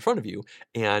space in front of you,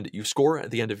 and you score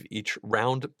at the end of each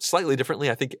round slightly differently.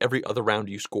 I think every other round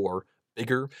you score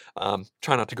bigger.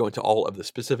 Try not to go into all of the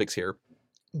specifics here.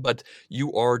 But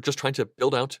you are just trying to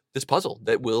build out this puzzle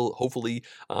that will hopefully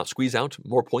squeeze out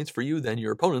more points for you than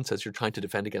your opponents as you're trying to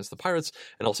defend against the pirates,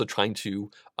 and also trying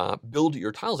to build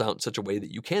your tiles out in such a way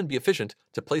that you can be efficient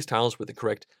to place tiles with the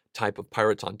correct type of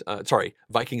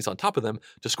Vikings on top of them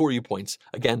to score you points,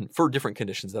 again, for different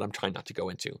conditions that I'm trying not to go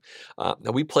into.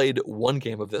 Now, we played one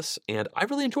game of this, and I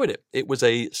really enjoyed it. It was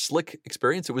a slick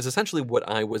experience. It was essentially what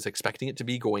I was expecting it to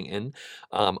be going in.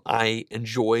 I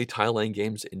enjoy tile-laying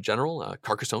games in general.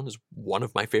 Carcassonne is one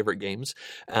of my favorite games,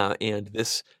 and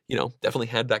this, definitely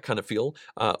had that kind of feel.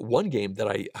 One game that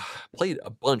I played a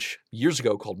bunch years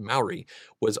ago called Maori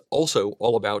was also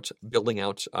all about building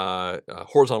out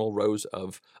horizontal rows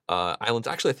of islands.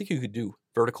 Actually, I think you could do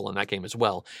vertical in that game as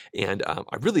well, and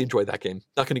I really enjoyed that game.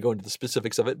 Not going to go into the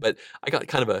specifics of it, but I got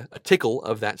kind of a tickle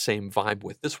of that same vibe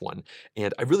with this one,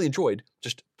 and I really enjoyed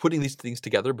just putting these things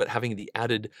together, but having the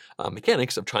added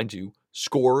mechanics of trying to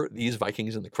score these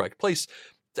Vikings in the correct place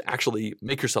to actually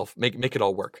make it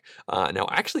all work. Now,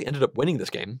 I actually ended up winning this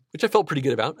game, which I felt pretty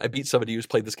good about. I beat somebody who's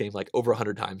played this game like over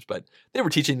 100 times, but they were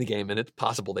teaching the game, and it's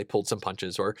possible they pulled some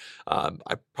punches, or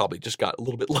I probably just got a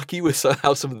little bit lucky with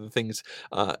how some of the things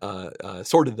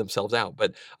sorted themselves out.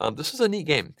 But this is a neat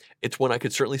game. It's one I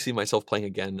could certainly see myself playing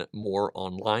again more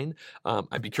online.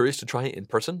 I'd be curious to try it in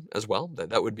person as well.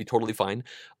 That would be totally fine.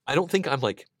 I don't think I'm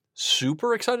like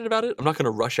super excited about it. I'm not going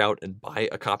to rush out and buy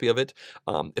a copy of it.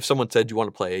 If someone said, do you want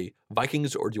to play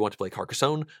Vikings or do you want to play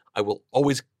Carcassonne? I will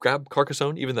always grab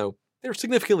Carcassonne, even though they're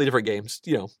significantly different games.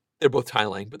 They're both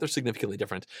tile-laying, but they're significantly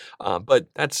different. But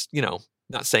that's,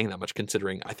 not saying that much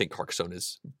considering I think Carcassonne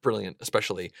is brilliant,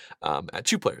 especially at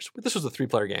 2 players. This was a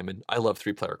 3-player game, and I love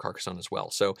 3-player Carcassonne as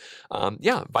well. So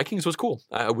yeah, Vikings was cool.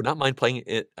 I would not mind playing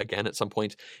it again at some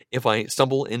point. If I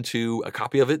stumble into a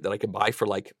copy of it that I can buy for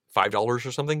like $5 or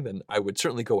something, then I would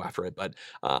certainly go after it, but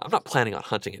I'm not planning on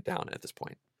hunting it down at this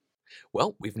point.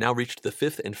 Well, we've now reached the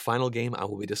 5th and final game I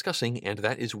will be discussing, and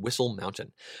that is Whistle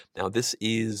Mountain. Now, this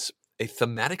is a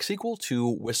thematic sequel to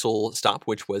Whistle Stop,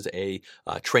 which was a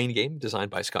train game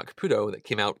designed by Scott Caputo that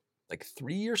came out like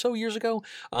 3 or so years ago,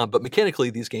 but mechanically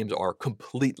these games are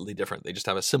completely different. They just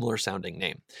have a similar sounding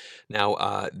name.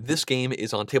 Now, this game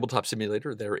is on Tabletop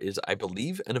Simulator. There is, I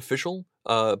believe, an official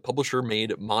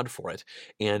publisher-made mod for it,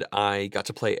 and I got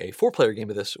to play a 4-player game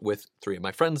of this with 3 of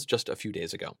my friends just a few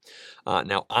days ago.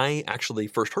 Now, I actually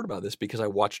first heard about this because I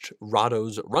watched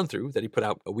Rahdo's run-through that he put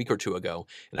out a week or 2 ago,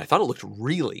 and I thought it looked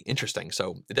really interesting,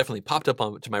 so it definitely popped up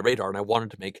onto my radar, and I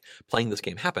wanted to make playing this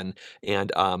game happen,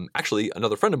 and actually,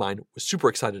 another friend of mine was super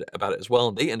excited about it as well,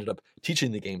 and they ended up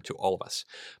teaching the game to all of us.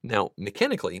 Now,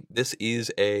 mechanically, this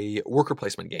is a worker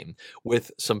placement game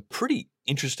with some pretty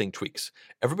interesting tweaks.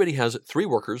 Everybody has 3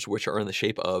 workers, which are in the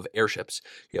shape of airships.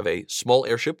 You have a small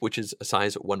airship, which is a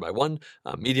size 1x1,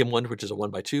 a medium one, which is a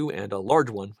 1x2, and a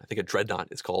large one, I think a dreadnought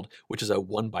is called, which is a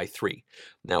 1x3.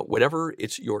 Now, whenever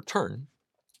it's your turn,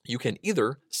 you can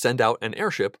either send out an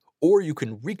airship or you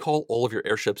can recall all of your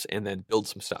airships and then build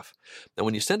some stuff. Now,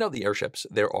 when you send out the airships,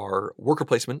 there are worker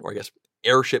placement, or I guess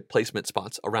airship placement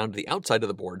spots around the outside of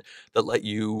the board that let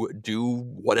you do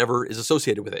whatever is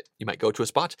associated with it. You might go to a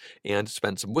spot and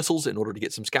spend some whistles in order to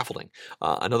get some scaffolding.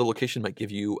 Another location might give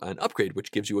you an upgrade,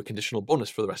 which gives you a conditional bonus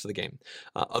for the rest of the game.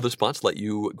 Other spots let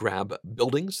you grab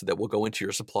buildings that will go into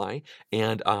your supply,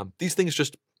 and these things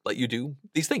just let you do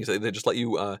these things. They just let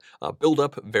you build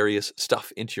up various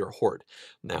stuff into your horde.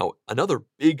 Now, another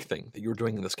big thing that you're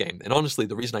doing in this game, and honestly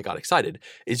the reason I got excited,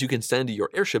 is you can send your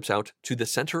airships out to the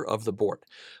center of the board.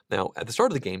 Now, at the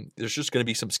start of the game, there's just going to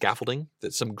be some scaffolding,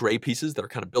 that's some gray pieces that are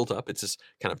kind of built up. It's this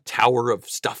kind of tower of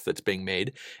stuff that's being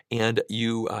made, and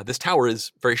this tower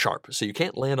is very sharp, so you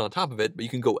can't land on top of it, but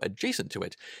you can go adjacent to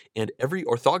it, and every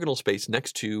orthogonal space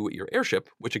next to your airship,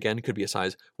 which again could be a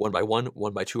size 1x1,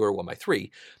 1x2, or 1x3,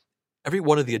 every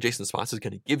one of the adjacent spots is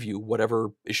going to give you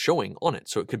whatever is showing on it.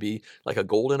 So it could be like a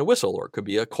gold and a whistle, or it could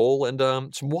be a coal and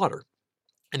some water.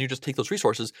 And you just take those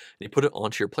resources and you put it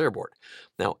onto your player board.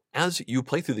 Now, as you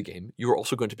play through the game, you are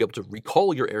also going to be able to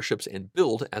recall your airships and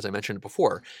build, as I mentioned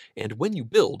before. And when you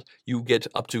build, you get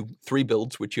up to 3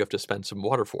 builds, which you have to spend some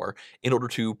water for, in order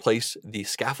to place the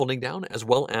scaffolding down, as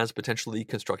well as potentially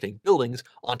constructing buildings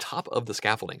on top of the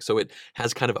scaffolding. So it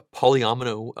has kind of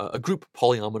a group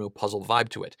polyomino puzzle vibe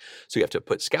to it. So you have to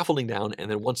put scaffolding down, and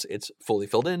then once it's fully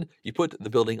filled in, you put the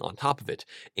building on top of it.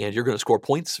 And you're going to score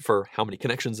points for how many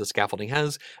connections the scaffolding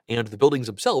has, and the buildings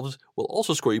themselves will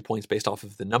also score you points based off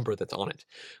of the number that's on it.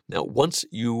 Now, once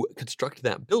you construct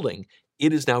that building,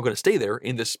 it is now going to stay there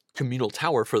in this communal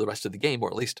tower for the rest of the game, or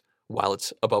at least while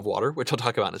it's above water, which I'll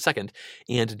talk about in a second.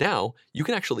 And now you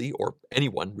can actually, or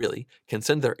anyone really, can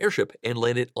send their airship and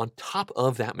land it on top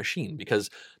of that machine, because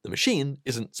the machine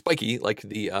isn't spiky like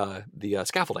the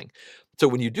scaffolding. So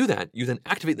when you do that, you then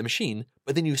activate the machine,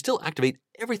 but then you still activate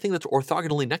everything that's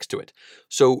orthogonally next to it.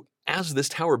 So as this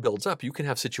tower builds up, you can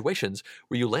have situations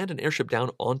where you land an airship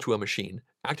down onto a machine,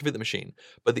 activate the machine,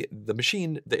 but the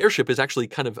airship is actually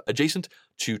kind of adjacent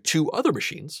to 2 other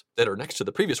machines that are next to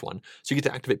the previous one, so you get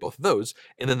to activate both of those,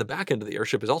 and then the back end of the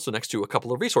airship is also next to a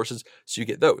couple of resources, so you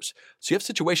get those. So you have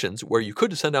situations where you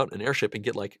could send out an airship and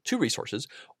get like 2 resources,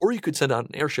 or you could send out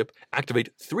an airship, activate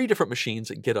 3 different machines,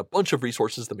 and get a bunch of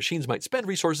resources. The machines might spend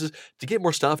resources to get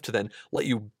more stuff to then let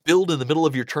you build in the middle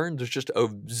of your turn. There's just a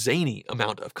zany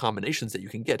amount of combinations that you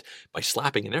can get by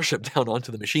slapping an airship down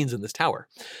onto the machines in this tower.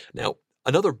 Now,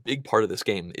 another big part of this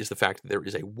game is the fact that there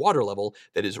is a water level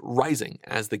that is rising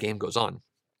as the game goes on.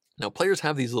 Now, players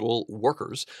have these little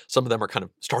workers. Some of them are kind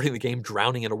of starting the game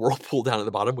drowning in a whirlpool down at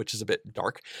the bottom, which is a bit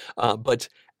dark. But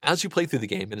as you play through the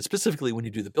game, and specifically when you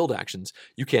do the build actions,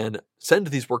 you can send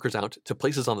these workers out to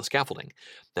places on the scaffolding.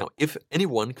 Now, if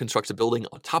anyone constructs a building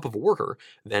on top of a worker,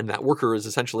 then that worker is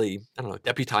essentially,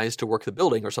 deputized to work the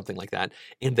building or something like that,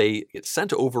 and they get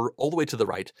sent over all the way to the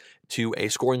right to a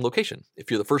scoring location.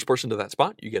 If you're the first person to that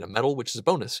spot, you get a medal, which is a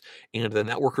bonus, and then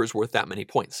that worker is worth that many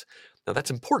points. Now, that's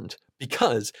important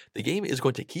because the game is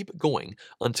going to keep going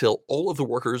until all of the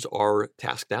workers are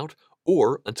tasked out,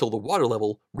 or until the water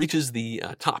level reaches the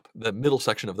top, the middle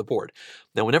section of the board.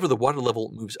 Now, whenever the water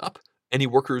level moves up, any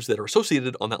workers that are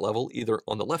associated on that level, either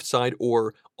on the left side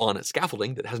or on a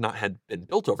scaffolding that has not had been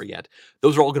built over yet,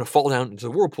 those are all going to fall down into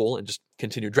the whirlpool and just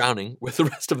continue drowning with the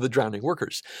rest of the drowning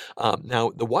workers.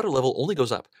 Now, the water level only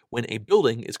goes up when a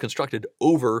building is constructed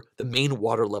over the main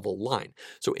water level line.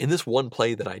 So in this one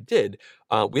play that I did,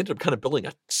 we ended up kind of building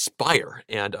a spire,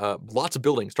 and lots of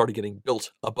buildings started getting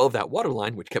built above that water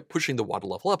line, which kept pushing the water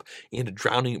level up and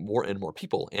drowning more and more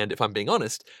people. And if I'm being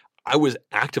honest, I was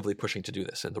actively pushing to do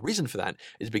this. And the reason for that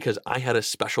is because I had a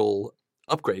special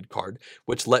upgrade card,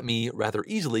 which let me rather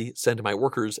easily send my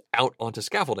workers out onto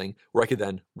scaffolding where I could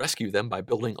then rescue them by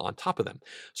building on top of them.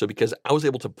 So because I was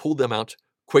able to pull them out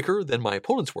quicker than my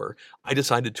opponents were, I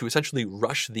decided to essentially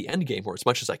rush the end game, or as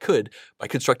much as I could, by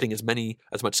constructing as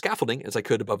much scaffolding as I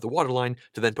could above the waterline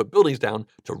to then put buildings down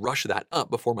to rush that up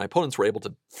before my opponents were able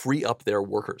to free up their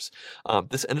workers.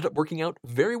 This ended up working out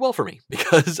very well for me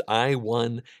because I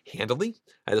won handily.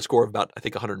 I had a score of about, I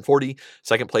think, 140.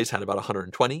 Second place had about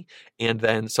 120. And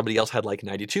then somebody else had like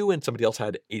 92 and somebody else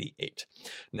had 88.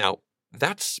 Now,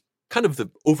 that's kind of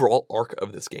the overall arc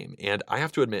of this game. And I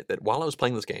have to admit that while I was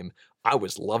playing this game, I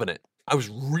was loving it. I was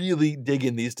really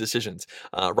digging these decisions.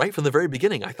 Right from the very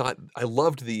beginning, I thought I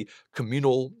loved the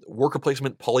communal worker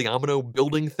placement polyomino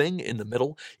building thing in the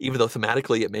middle, even though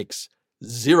thematically it makes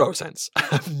zero sense. I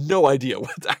have no idea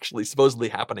what's actually supposedly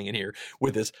happening in here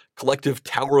with this collective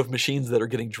tower of machines that are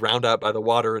getting drowned out by the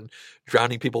water and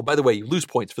drowning people. By the way, you lose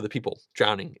points for the people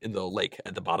drowning in the lake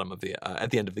at the bottom of at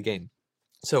the end of the game.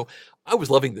 So I was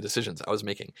loving the decisions I was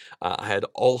making. I had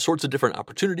all sorts of different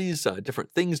opportunities,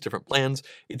 different things, different plans.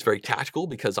 It's very tactical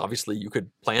because obviously you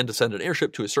could plan to send an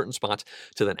airship to a certain spot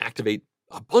to then activate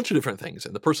a bunch of different things.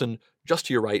 And the person just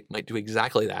to your right might do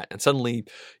exactly that. And suddenly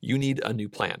you need a new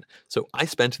plan. So I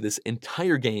spent this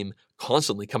entire game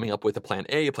constantly coming up with a plan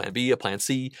A, a plan B, a plan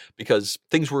C, because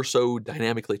things were so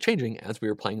dynamically changing as we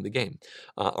were playing the game.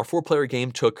 Our 4-player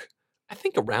game took, I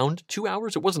think, around 2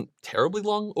 hours. It wasn't terribly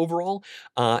long overall.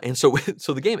 And so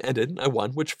the game ended and I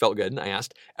won, which felt good. And I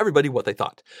asked everybody what they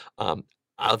thought.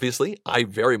 Obviously, I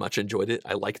very much enjoyed it.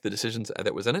 I liked the decisions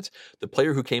that was in it. The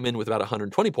player who came in with about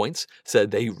 120 points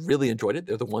said they really enjoyed it.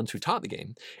 They're the ones who taught the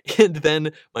game. And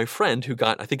then my friend, who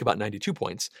got, I think, about 92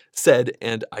 points, said,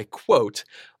 and I quote,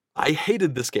 "I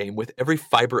hated this game with every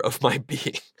fiber of my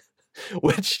being."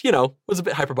 Which, was a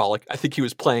bit hyperbolic. I think he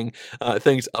was playing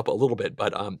things up a little bit,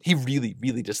 but he really,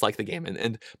 really disliked the game.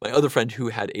 And my other friend who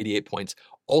had 88 points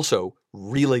also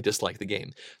really disliked the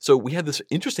game. So we had this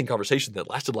interesting conversation that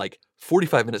lasted like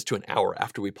 45 minutes to an hour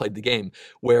after we played the game,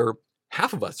 where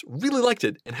half of us really liked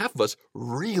it and half of us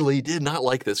really did not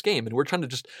like this game. And we're trying to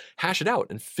just hash it out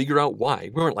and figure out why.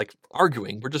 We weren't like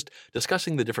arguing, we're just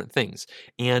discussing the different things.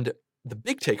 And the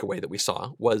big takeaway that we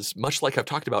saw was, much like I've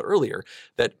talked about earlier,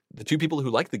 that the two people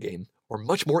who liked the game were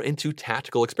much more into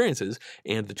tactical experiences,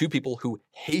 and the two people who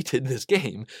hated this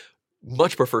game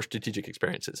much prefer strategic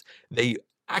experiences. They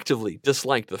actively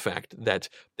disliked the fact that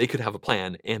they could have a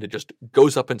plan and it just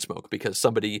goes up in smoke because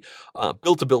somebody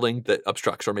built a building that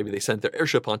obstructs, or maybe they sent their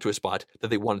airship onto a spot that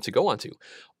they wanted to go onto.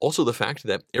 Also, the fact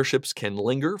that airships can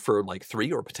linger for like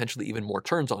 3 or potentially even more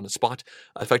turns on a spot,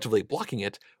 effectively blocking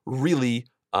it, really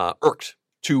irked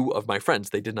 2 of my friends.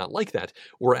 They did not like that,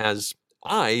 whereas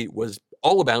I was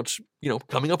all about,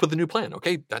 coming up with a new plan.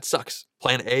 Okay, that sucks.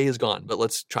 Plan A is gone, but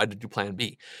let's try to do plan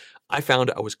B. I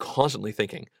found I was constantly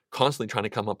thinking, constantly trying to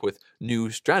come up with new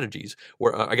strategies,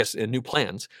 new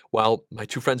plans, while my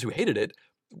 2 friends who hated it,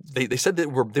 they said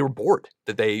that they were bored,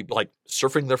 that they like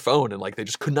surfing their phone and like they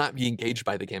just could not be engaged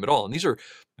by the game at all. And these are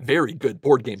very good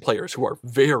board game players who are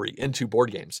very into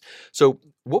board games. So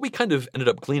what we kind of ended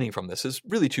up gleaning from this is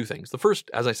really 2 things. The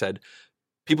first, as I said,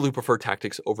 people who prefer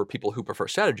tactics over people who prefer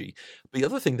strategy. The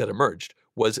other thing that emerged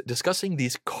was discussing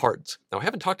these cards. Now, I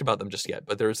haven't talked about them just yet,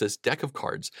 but there's this deck of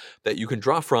cards that you can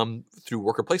draw from through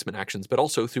worker placement actions, but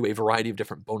also through a variety of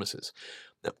different bonuses.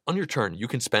 Now, on your turn, you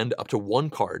can spend up to 1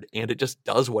 card, and it just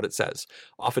does what it says.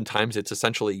 Oftentimes, it's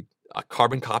essentially a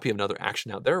carbon copy of another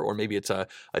action out there, or maybe it's a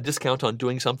discount on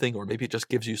doing something, or maybe it just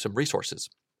gives you some resources.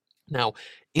 Now,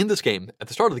 in this game, at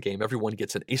the start of the game, everyone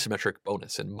gets an asymmetric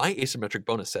bonus, and my asymmetric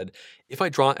bonus said, if I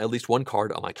draw at least 1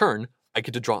 card on my turn, I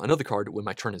get to draw another card when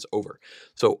my turn is over.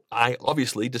 So I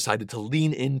obviously decided to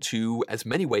lean into as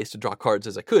many ways to draw cards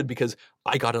as I could because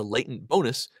I got a latent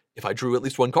bonus. If I drew at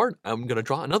least 1 card, I'm going to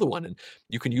draw another one, and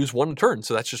you can use 1 a turn,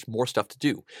 so that's just more stuff to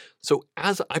do. So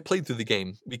as I played through the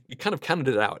game, we kind of counted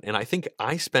it out, and I think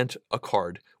I spent a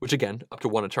card, which again, up to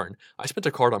 1 a turn, I spent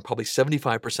a card on probably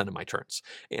 75% of my turns,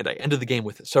 and I ended the game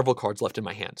with several cards left in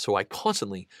my hand. So I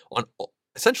constantly, on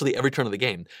essentially every turn of the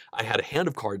game, I had a hand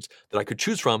of cards that I could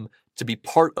choose from to be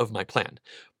part of my plan.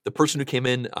 the person who came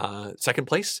in second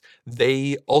place,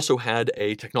 they also had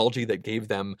a technology that gave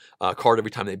them a card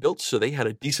every time they built, so they had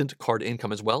a decent card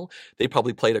income as well. They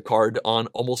probably played a card on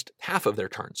almost half of their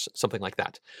turns, something like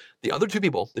that. The other two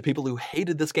people, the people who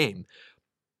hated this game,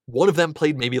 one of them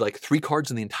played maybe like 3 cards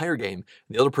in the entire game,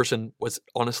 and the other person was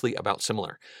honestly about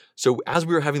similar. So as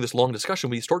we were having this long discussion,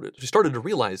 we started to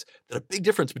realize that a big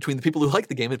difference between the people who liked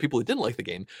the game and people who didn't like the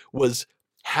game was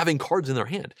having cards in their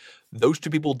hand. Those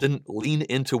two people didn't lean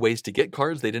into ways to get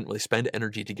cards. They didn't really spend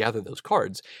energy to gather those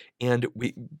cards. And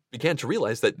we began to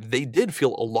realize that they did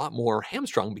feel a lot more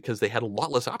hamstrung because they had a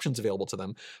lot less options available to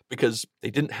them because they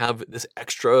didn't have this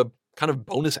extra kind of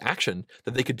bonus action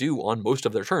that they could do on most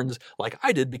of their turns like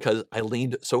I did because I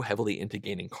leaned so heavily into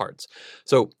gaining cards.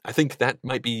 So I think that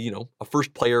might be, a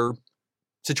first player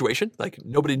situation. Like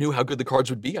nobody knew how good the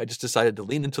cards would be. I just decided to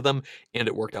lean into them and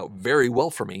it worked out very well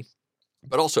for me.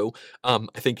 But also, I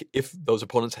think if those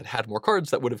opponents had had more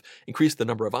cards, that would have increased the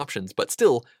number of options. But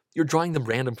still, you're drawing them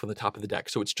random from the top of the deck.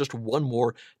 So it's just one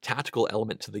more tactical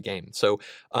element to the game. So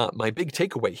my big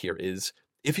takeaway here is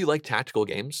if you like tactical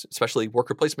games, especially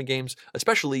worker placement games,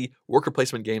 especially worker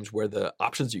placement games where the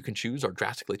options you can choose are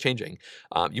drastically changing,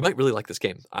 you might really like this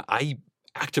game. I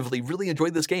actively really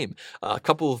enjoyed this game. A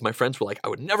couple of my friends were like, I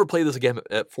would never play this again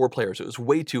at 4 players. It was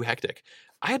way too hectic.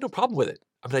 I had no problem with it.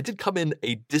 I mean, I did come in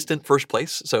a distant first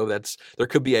place, so there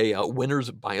could be a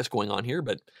winner's bias going on here,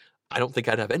 but I don't think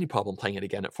I'd have any problem playing it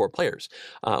again at 4 players.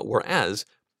 Whereas,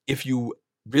 if you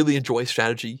really enjoy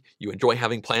strategy, you enjoy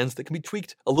having plans that can be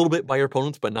tweaked a little bit by your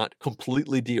opponents but not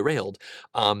completely derailed,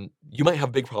 you might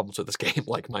have big problems with this game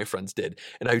like my friends did.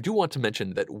 And I do want to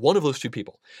mention that one of those two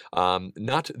people,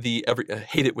 not the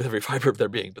hate it with every fiber of their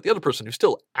being, but the other person who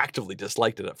still actively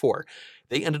disliked it at 4,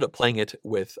 they ended up playing it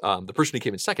with the person who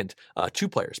came in second, 2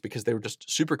 players, because they were just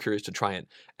super curious to try it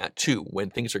at 2 when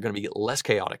things are going to be less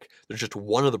chaotic. There's just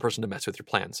one other person to mess with your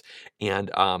plans. And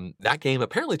that game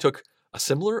apparently took a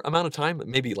similar amount of time,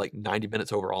 maybe like 90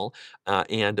 minutes overall.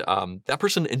 And that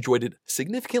person enjoyed it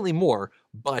significantly more,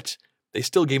 but they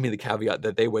still gave me the caveat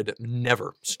that they would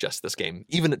never suggest this game,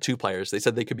 even at 2 players. They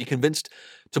said they could be convinced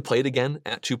to play it again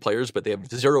at 2 players, but they have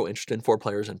 0 interest in 4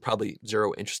 players and probably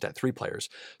 0 interest at 3 players.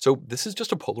 So this is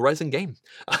just a polarizing game.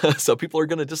 Some people are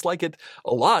going to dislike it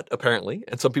a lot, apparently,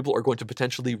 and some people are going to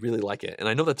potentially really like it. And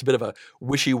I know that's a bit of a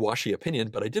wishy-washy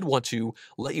opinion, but I did want to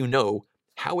let you know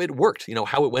how it worked,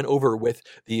 how it went over with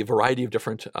the variety of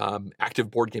different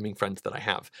active board gaming friends that I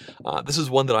have. This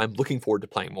is one that I'm looking forward to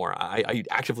playing more. I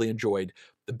actively enjoyed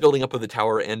the building up of the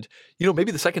tower, and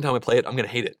maybe the second time I play it, I'm going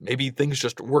to hate it. Maybe things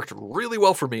just worked really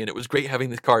well for me, and it was great having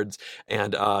these cards.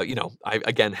 And I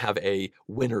again have a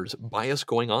winner's bias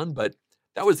going on, but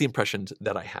that was the impressions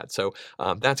that I had. So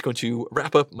that's going to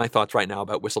wrap up my thoughts right now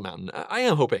about Whistle Mountain. I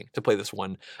am hoping to play this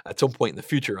one at some point in the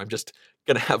future. I'm just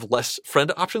going to have less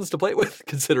friend options to play it with,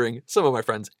 considering some of my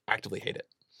friends actively hate it.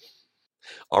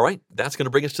 All right, that's going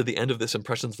to bring us to the end of this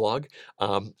Impressions vlog.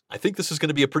 I think this is going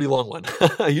to be a pretty long one.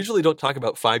 I usually don't talk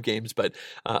about 5 games, but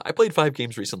I played 5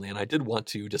 games recently, and I did want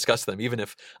to discuss them, even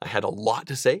if I had a lot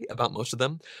to say about most of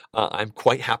them. I'm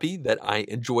quite happy that I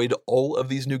enjoyed all of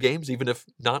these new games, even if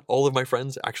not all of my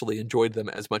friends actually enjoyed them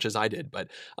as much as I did, but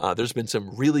there's been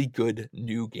some really good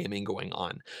new gaming going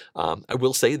on. I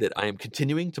will say that I am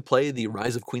continuing to play the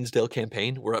Rise of Queensdale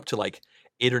campaign. We're up to like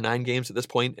 8 or 9 games at this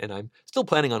point, and I'm still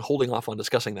planning on holding off on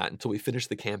discussing that until we finish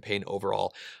the campaign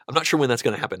overall. I'm not sure when that's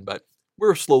going to happen, but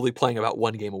we're slowly playing about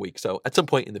 1 game a week, so at some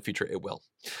point in the future it will.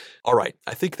 All right,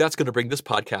 I think that's going to bring this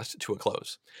podcast to a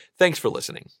close. Thanks for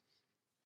listening.